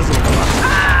its muzzle.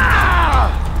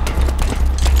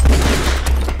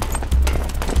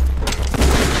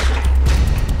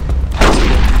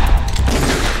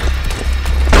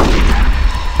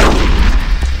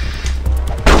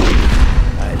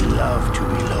 I love to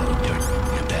reload during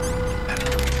a battle.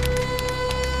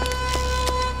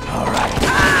 All right.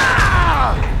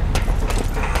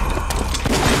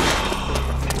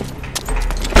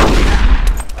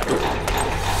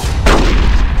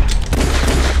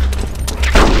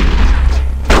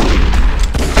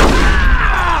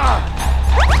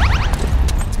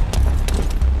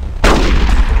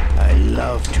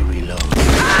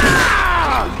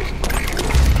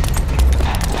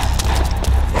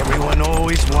 Everyone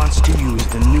always wants to use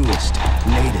the newest,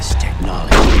 latest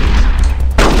technology.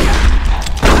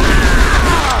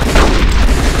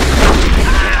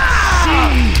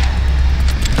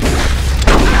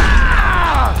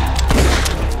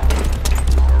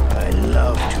 I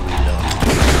love to reload.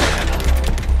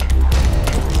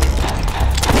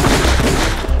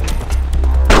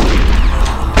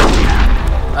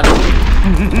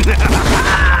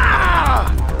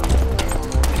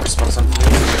 First person view.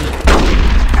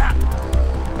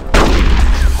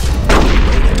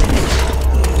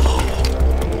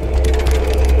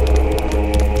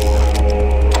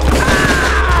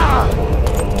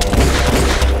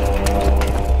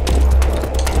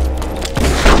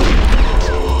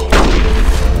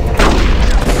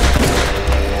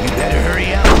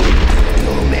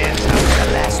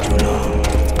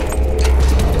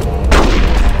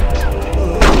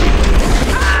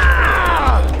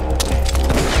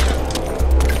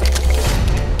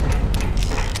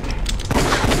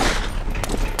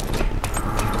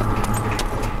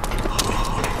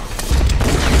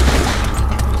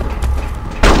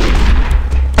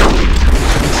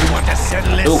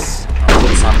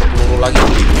 Satu peluru lagi.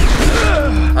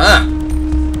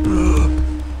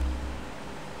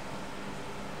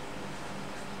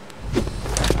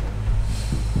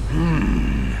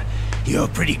 You're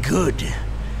pretty good.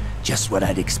 Just what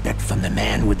I'd expect from the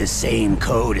man with the same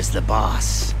code as the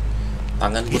boss.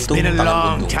 It's been a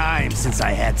long time since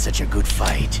I had such a good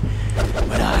fight,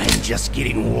 but I'm just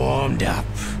getting warmed up.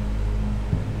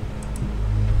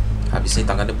 Habisnya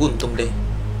tangannya buntung deh.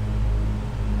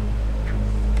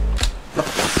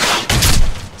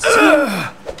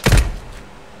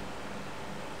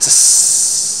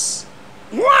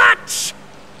 What?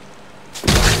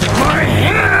 My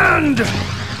hand!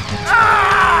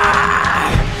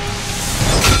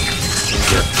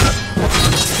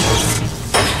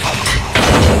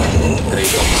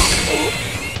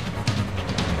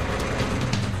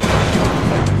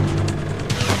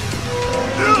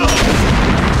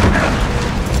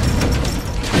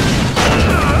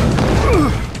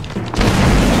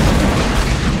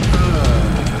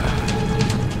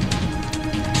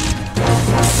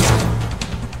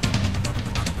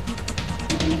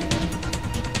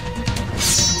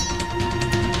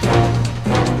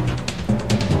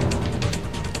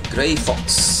 Gray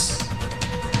Fox.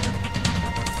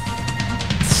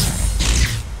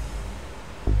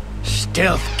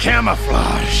 Stealth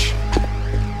camouflage.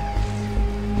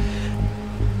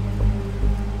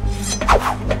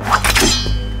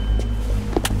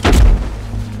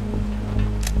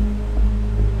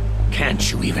 Can't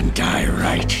you even die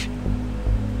right?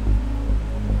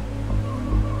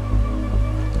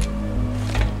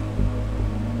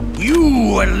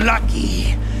 You were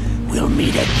lucky. We'll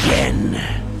meet again.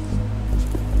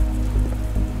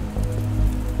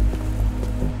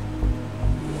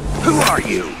 Who are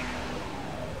you?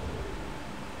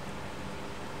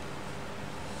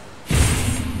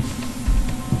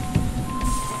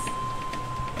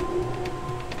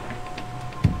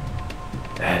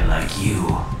 And like you,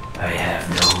 I have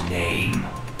no name.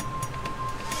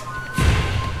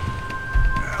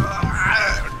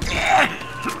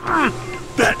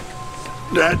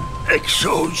 That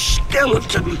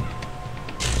exoskeleton.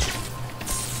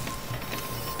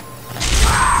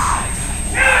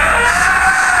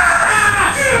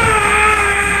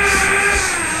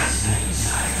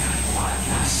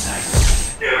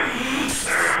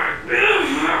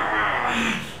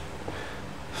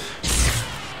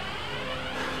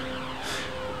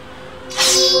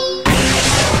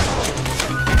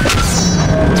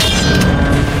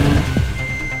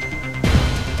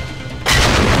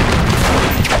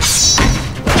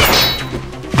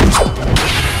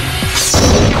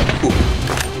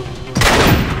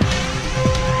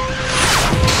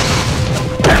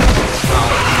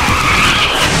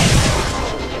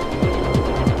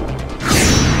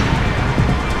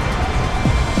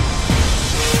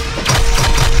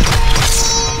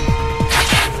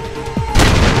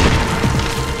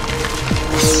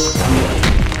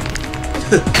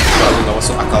 Terlalu nggak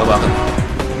masuk akal banget.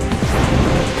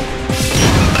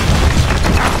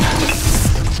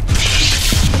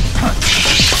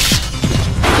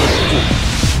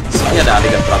 Ini ada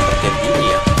adegan berantem kayak gini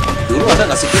ya. Dulu ada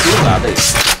nggak sih? Dulu nggak ada ya.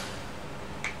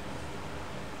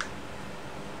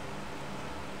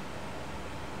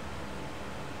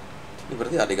 Ini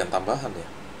berarti adegan tambahan ya.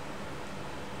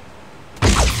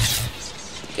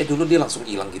 Kayak dulu dia langsung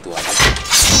hilang gitu aja.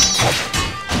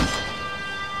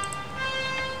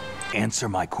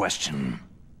 Answer my question.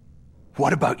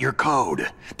 What about your code?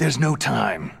 There's no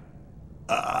time.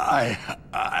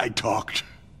 I talked.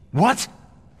 What?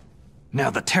 Now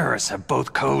the terrorists have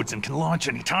both codes and can launch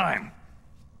any time.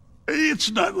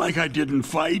 It's not like I didn't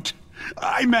fight.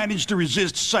 I managed to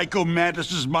resist Psycho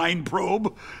Mantis's mind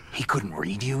probe. He couldn't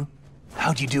read you?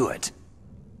 How'd you do it?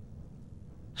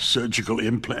 Surgical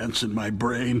implants in my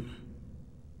brain.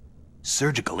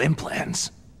 Surgical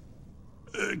implants?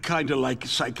 Kinda like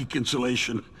psychic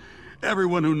insulation.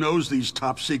 Everyone who knows these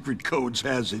top-secret codes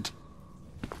has it.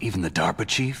 Even the DARPA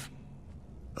chief?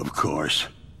 Of course.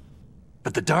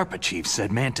 But the DARPA chief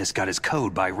said Mantis got his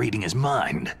code by reading his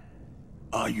mind.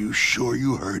 Are you sure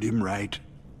you heard him right?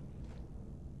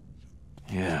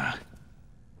 Yeah.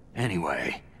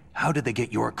 Anyway, how did they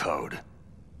get your code?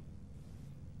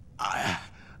 I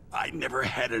never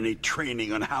had any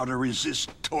training on how to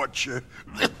resist torture.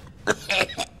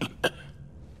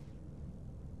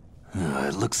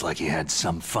 It looks like he had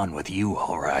some fun with you,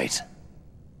 all right.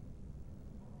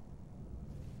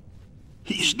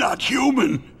 He's not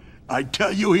human. I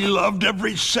tell you, he loved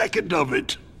every second of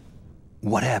it.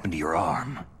 What happened to your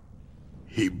arm?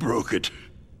 He broke it.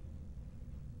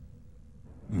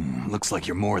 Looks like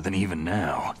you're more than even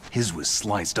now. His was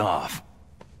sliced off.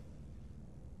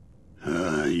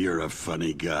 You're a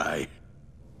funny guy.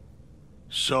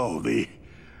 So, the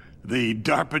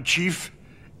DARPA chief,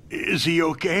 is he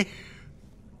okay?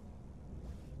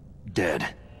 Dead.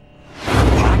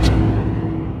 What?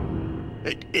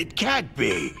 It can't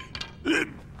be.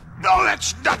 No,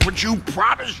 that's not what you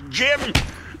promised, Jim.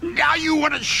 Now you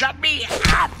want to shut me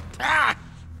up?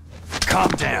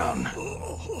 Calm down.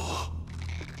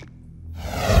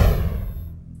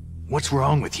 What's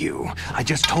wrong with you? I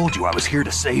just told you I was here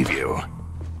to save you.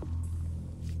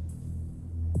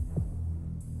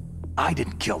 I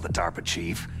didn't kill the DARPA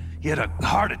chief. He had a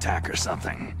heart attack or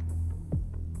something.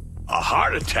 A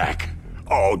heart attack?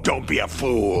 Oh, don't be a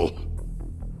fool.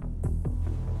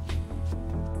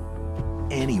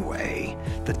 Anyway,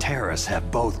 the terrorists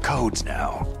have both codes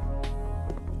now.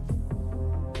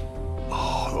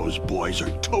 Oh, those boys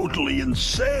are totally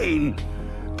insane.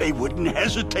 They wouldn't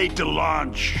hesitate to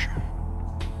launch.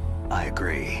 I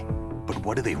agree. But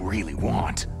what do they really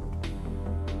want?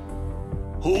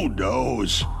 Who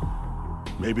knows?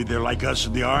 Maybe they're like us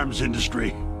in the arms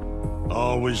industry.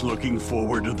 Always looking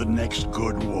forward to the next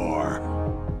good war.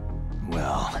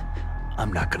 Well,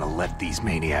 I'm not gonna let these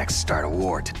maniacs start a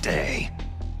war today.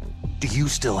 Do you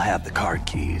still have the card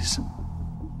keys?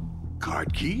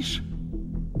 Card keys?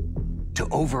 To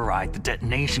override the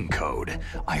detonation code.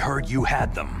 I heard you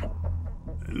had them.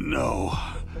 No,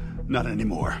 not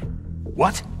anymore.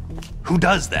 What? Who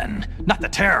does then? Not the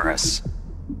terrorists.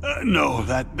 No,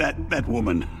 that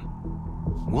woman.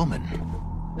 Woman?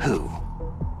 Who?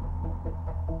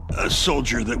 A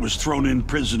soldier that was thrown in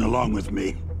prison along with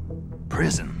me.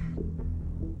 Prison?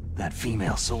 That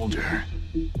female soldier.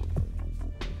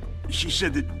 She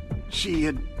said that she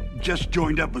had just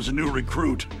joined up as a new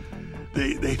recruit.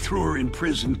 They threw her in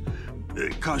prison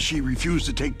because she refused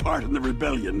to take part in the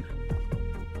rebellion.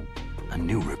 A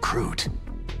new recruit?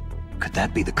 Could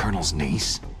that be the Colonel's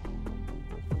niece?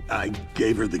 I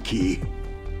gave her the key.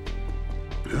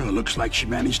 Looks like she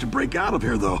managed to break out of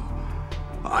here, though.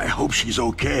 I hope she's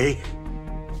okay.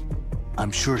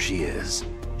 I'm sure she is.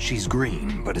 She's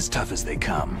green, but as tough as they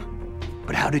come.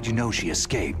 But how did you know she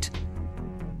escaped?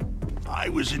 I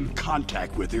was in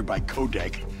contact with her by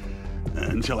codec.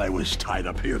 Until I was tied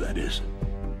up here, that is.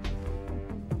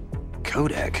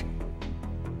 Codec?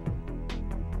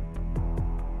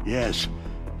 Yes.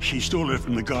 She stole it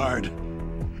from the guard.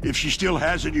 If she still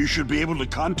has it, you should be able to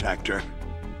contact her.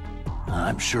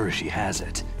 I'm sure she has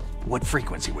it. What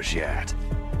frequency was she at?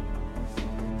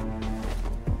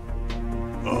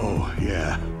 Oh,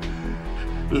 yeah.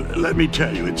 Let me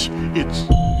tell you, it's...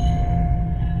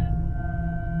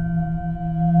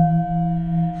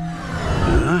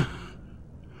 Huh?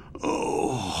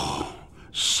 Oh,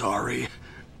 sorry.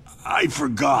 I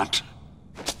forgot.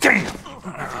 Damn!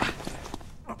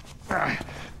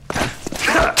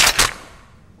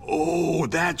 Oh,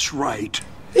 that's right.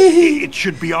 It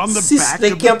should be on the Si back of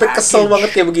Snake the sampai kesel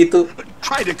banget package. kayak begitu.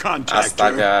 Try to contact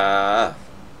her. Astaga.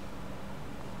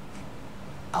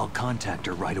 I'll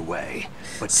contact her right away.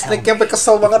 But Snake sampai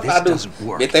kesel banget. Aduh.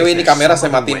 BTW ini kamera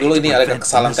saya matiin dulu, ini ada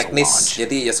kesalahan teknis.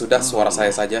 Jadi ya sudah, suara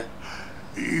saya saja.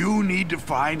 You need to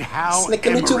find how Snake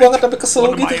lucu banget sampai kesel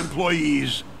one of my gitu.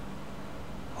 employees.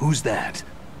 Who's that?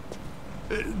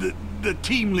 The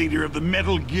team leader of the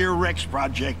Metal Gear Rex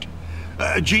project.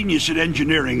 A genius at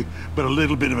engineering, but a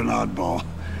little bit of an oddball.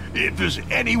 If there's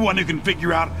anyone who can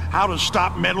figure out how to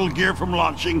stop Metal Gear from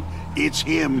launching, it's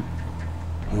him.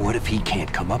 What if he can't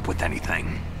come up with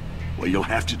anything? Well, you'll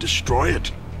have to destroy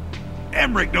it.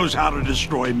 Emmerich knows how to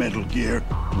destroy Metal Gear.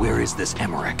 Where is this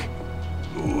Emmerich?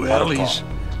 Well, he's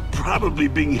probably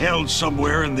being held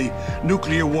somewhere in the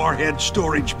nuclear warhead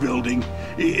storage building.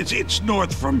 It's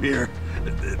north from here.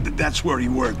 That's where he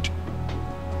worked.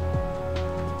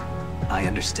 I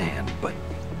understand, but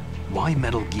why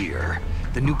Metal Gear?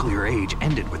 The nuclear age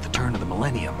ended with the turn of the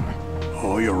millennium.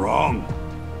 Oh, you're wrong.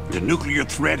 The nuclear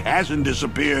threat hasn't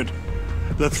disappeared.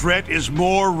 The threat is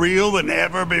more real than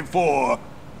ever before.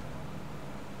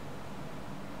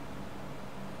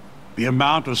 The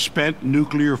amount of spent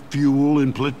nuclear fuel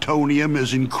and plutonium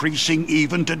is increasing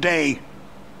even today.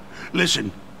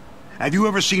 Listen, have you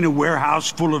ever seen a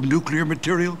warehouse full of nuclear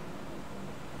material?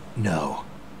 No.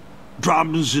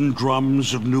 Drums and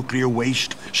drums of nuclear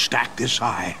waste stacked this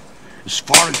high, as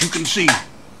far as you can see,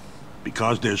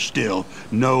 because there's still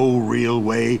no real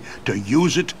way to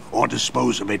use it or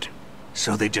dispose of it.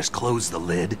 So they just close the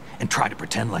lid and try to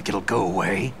pretend like it'll go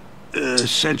away?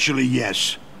 Essentially,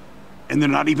 yes. And they're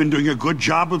not even doing a good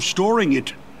job of storing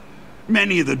it.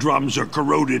 Many of the drums are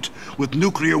corroded, with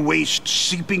nuclear waste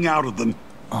seeping out of them.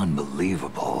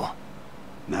 Unbelievable.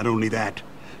 Not only that,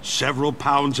 several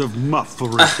pounds of MUF are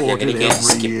reported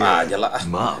every year.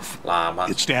 MUF?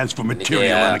 It stands for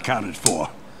material unaccounted for.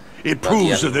 It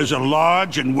proves that there's a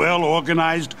large and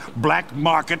well-organized black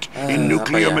market in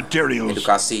nuclear materials.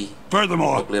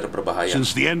 Furthermore,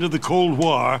 since the end of the Cold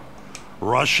War,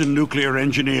 Russian nuclear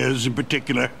engineers in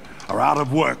particular are out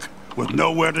of work with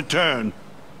nowhere to turn.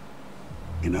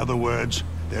 In other words,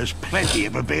 there's plenty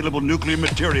of available nuclear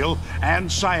material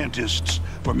and scientists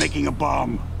for making a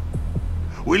bomb.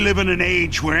 We live in an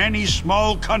age where any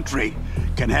small country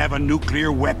can have a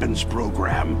nuclear weapons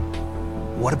program.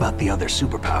 What about the other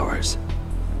superpowers?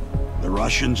 The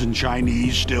Russians and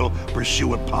Chinese still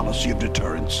pursue a policy of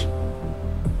deterrence.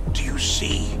 Do you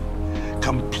see?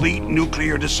 Complete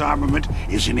nuclear disarmament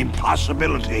is an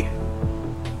impossibility.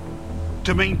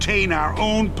 To maintain our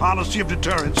own policy of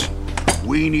deterrence,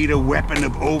 we need a weapon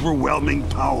of overwhelming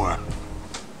power.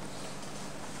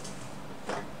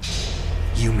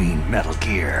 You mean Metal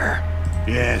Gear?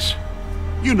 Yes.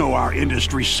 You know our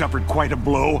industry suffered quite a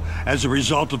blow as a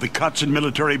result of the cuts in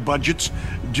military budgets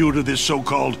due to this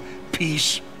so-called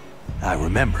peace. I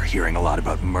remember hearing a lot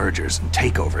about mergers and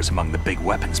takeovers among the big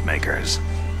weapons makers.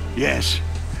 Yes.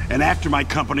 And after my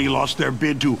company lost their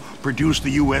bid to produce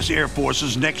the U.S. Air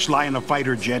Force's next line of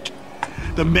fighter jet,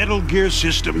 the Metal Gear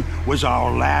system was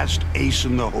our last ace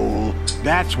in the hole.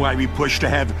 That's why we pushed to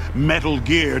have Metal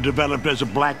Gear developed as a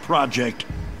black project.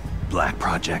 Black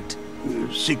project?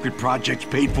 Secret projects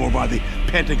paid for by the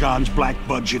Pentagon's black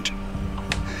budget.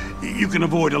 You can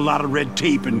avoid a lot of red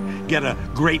tape and get a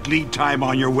great lead time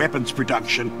on your weapons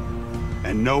production.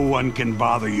 And no one can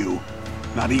bother you.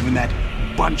 Not even that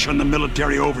bunch on the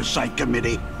Military Oversight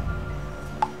Committee.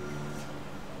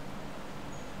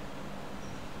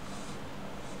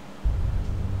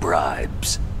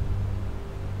 Bribes.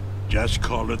 Just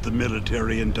call it the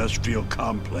military-industrial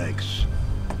complex.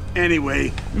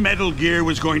 Anyway, Metal Gear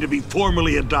was going to be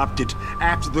formally adopted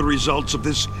after the results of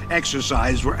this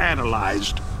exercise were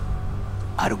analyzed.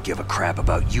 I don't give a crap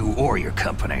about you or your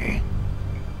company.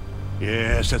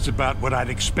 Yes, that's about what I'd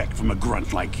expect from a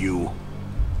grunt like you.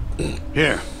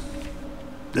 Here.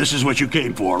 This is what you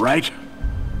came for, right?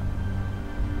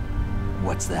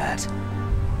 What's that?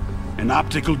 An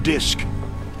optical disc.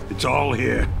 It's all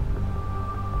here.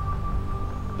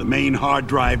 The main hard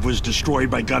drive was destroyed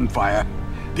by gunfire.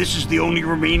 This is the only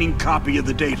remaining copy of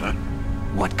the data.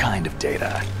 What kind of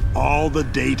data? All the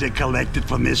data collected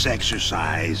from this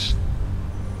exercise.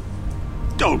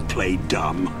 Don't play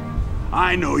dumb.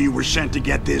 I know you were sent to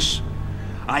get this.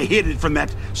 I hid it from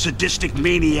that sadistic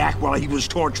maniac while he was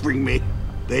torturing me.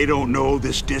 They don't know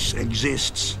this disc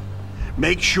exists.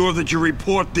 Make sure that you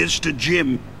report this to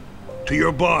Jim, to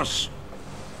your boss.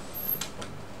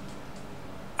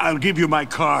 I'll give you my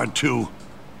card, too.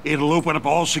 It'll open up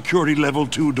all security level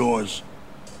 2 doors.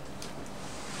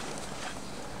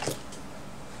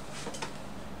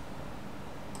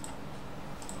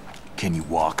 Can you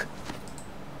walk?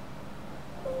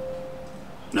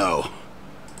 No.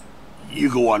 You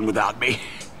go on without me.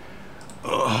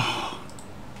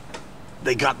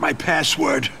 They got my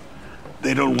password.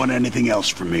 They don't want anything else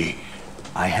from me.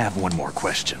 I have one more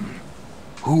question.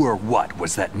 Who or what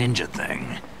was that ninja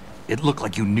thing? It looked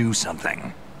like you knew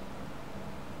something.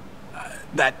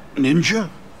 That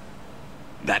ninja?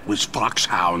 That was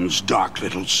Foxhound's dark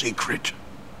little secret.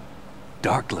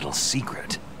 Dark little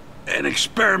secret? An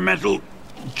experimental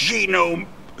genome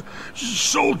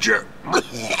soldier.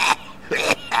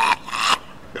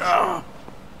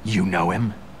 You know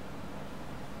him?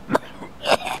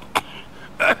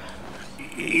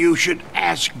 You should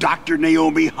ask Dr.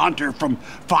 Naomi Hunter from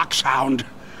Foxhound.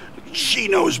 She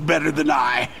knows better than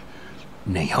I.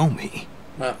 Naomi?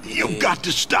 You've got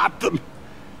to stop them.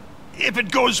 If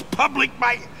it goes public,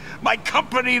 my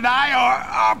company and I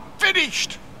are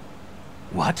finished.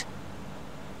 What?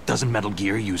 Doesn't Metal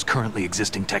Gear use currently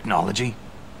existing technology?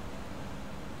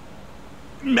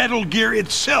 Metal Gear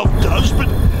itself does, but...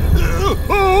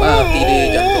 Mati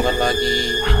deh, jantungan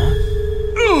lagi.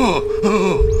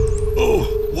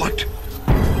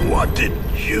 What did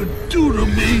you do to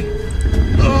me?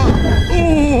 No!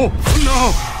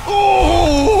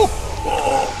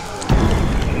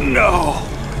 No!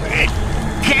 It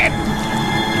can't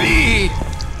be!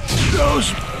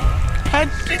 Those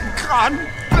Pentagon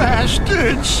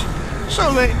bastards!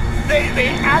 So they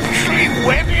actually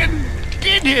went and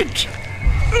did it!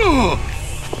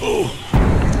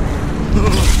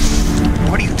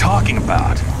 What are you talking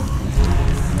about?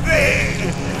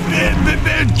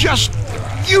 They're just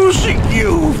using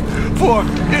you for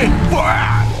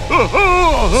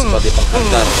sebagai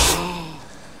penghantar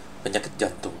penyakit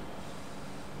jantung.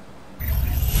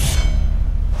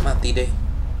 Mati deh.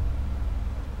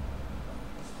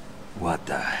 What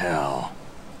the hell?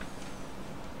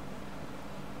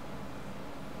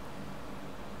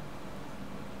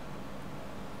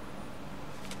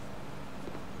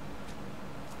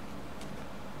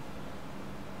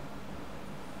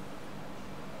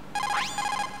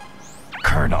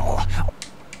 Colonel.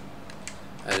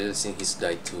 I really think he's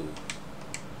died too.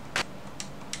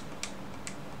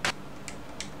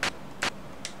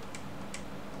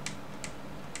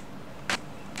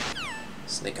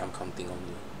 Snake, I'm counting on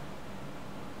you.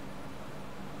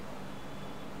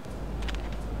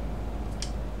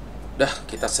 Dah,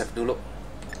 kita save dulu.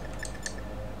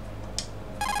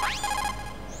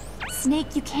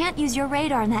 Snake, you can't use your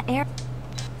radar in that air.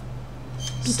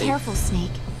 Be careful,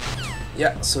 Snake.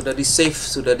 Ya, sudah di save.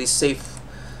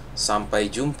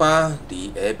 Sampai jumpa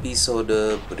di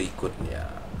episode berikutnya.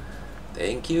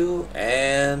 Thank you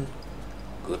and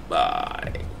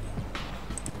goodbye.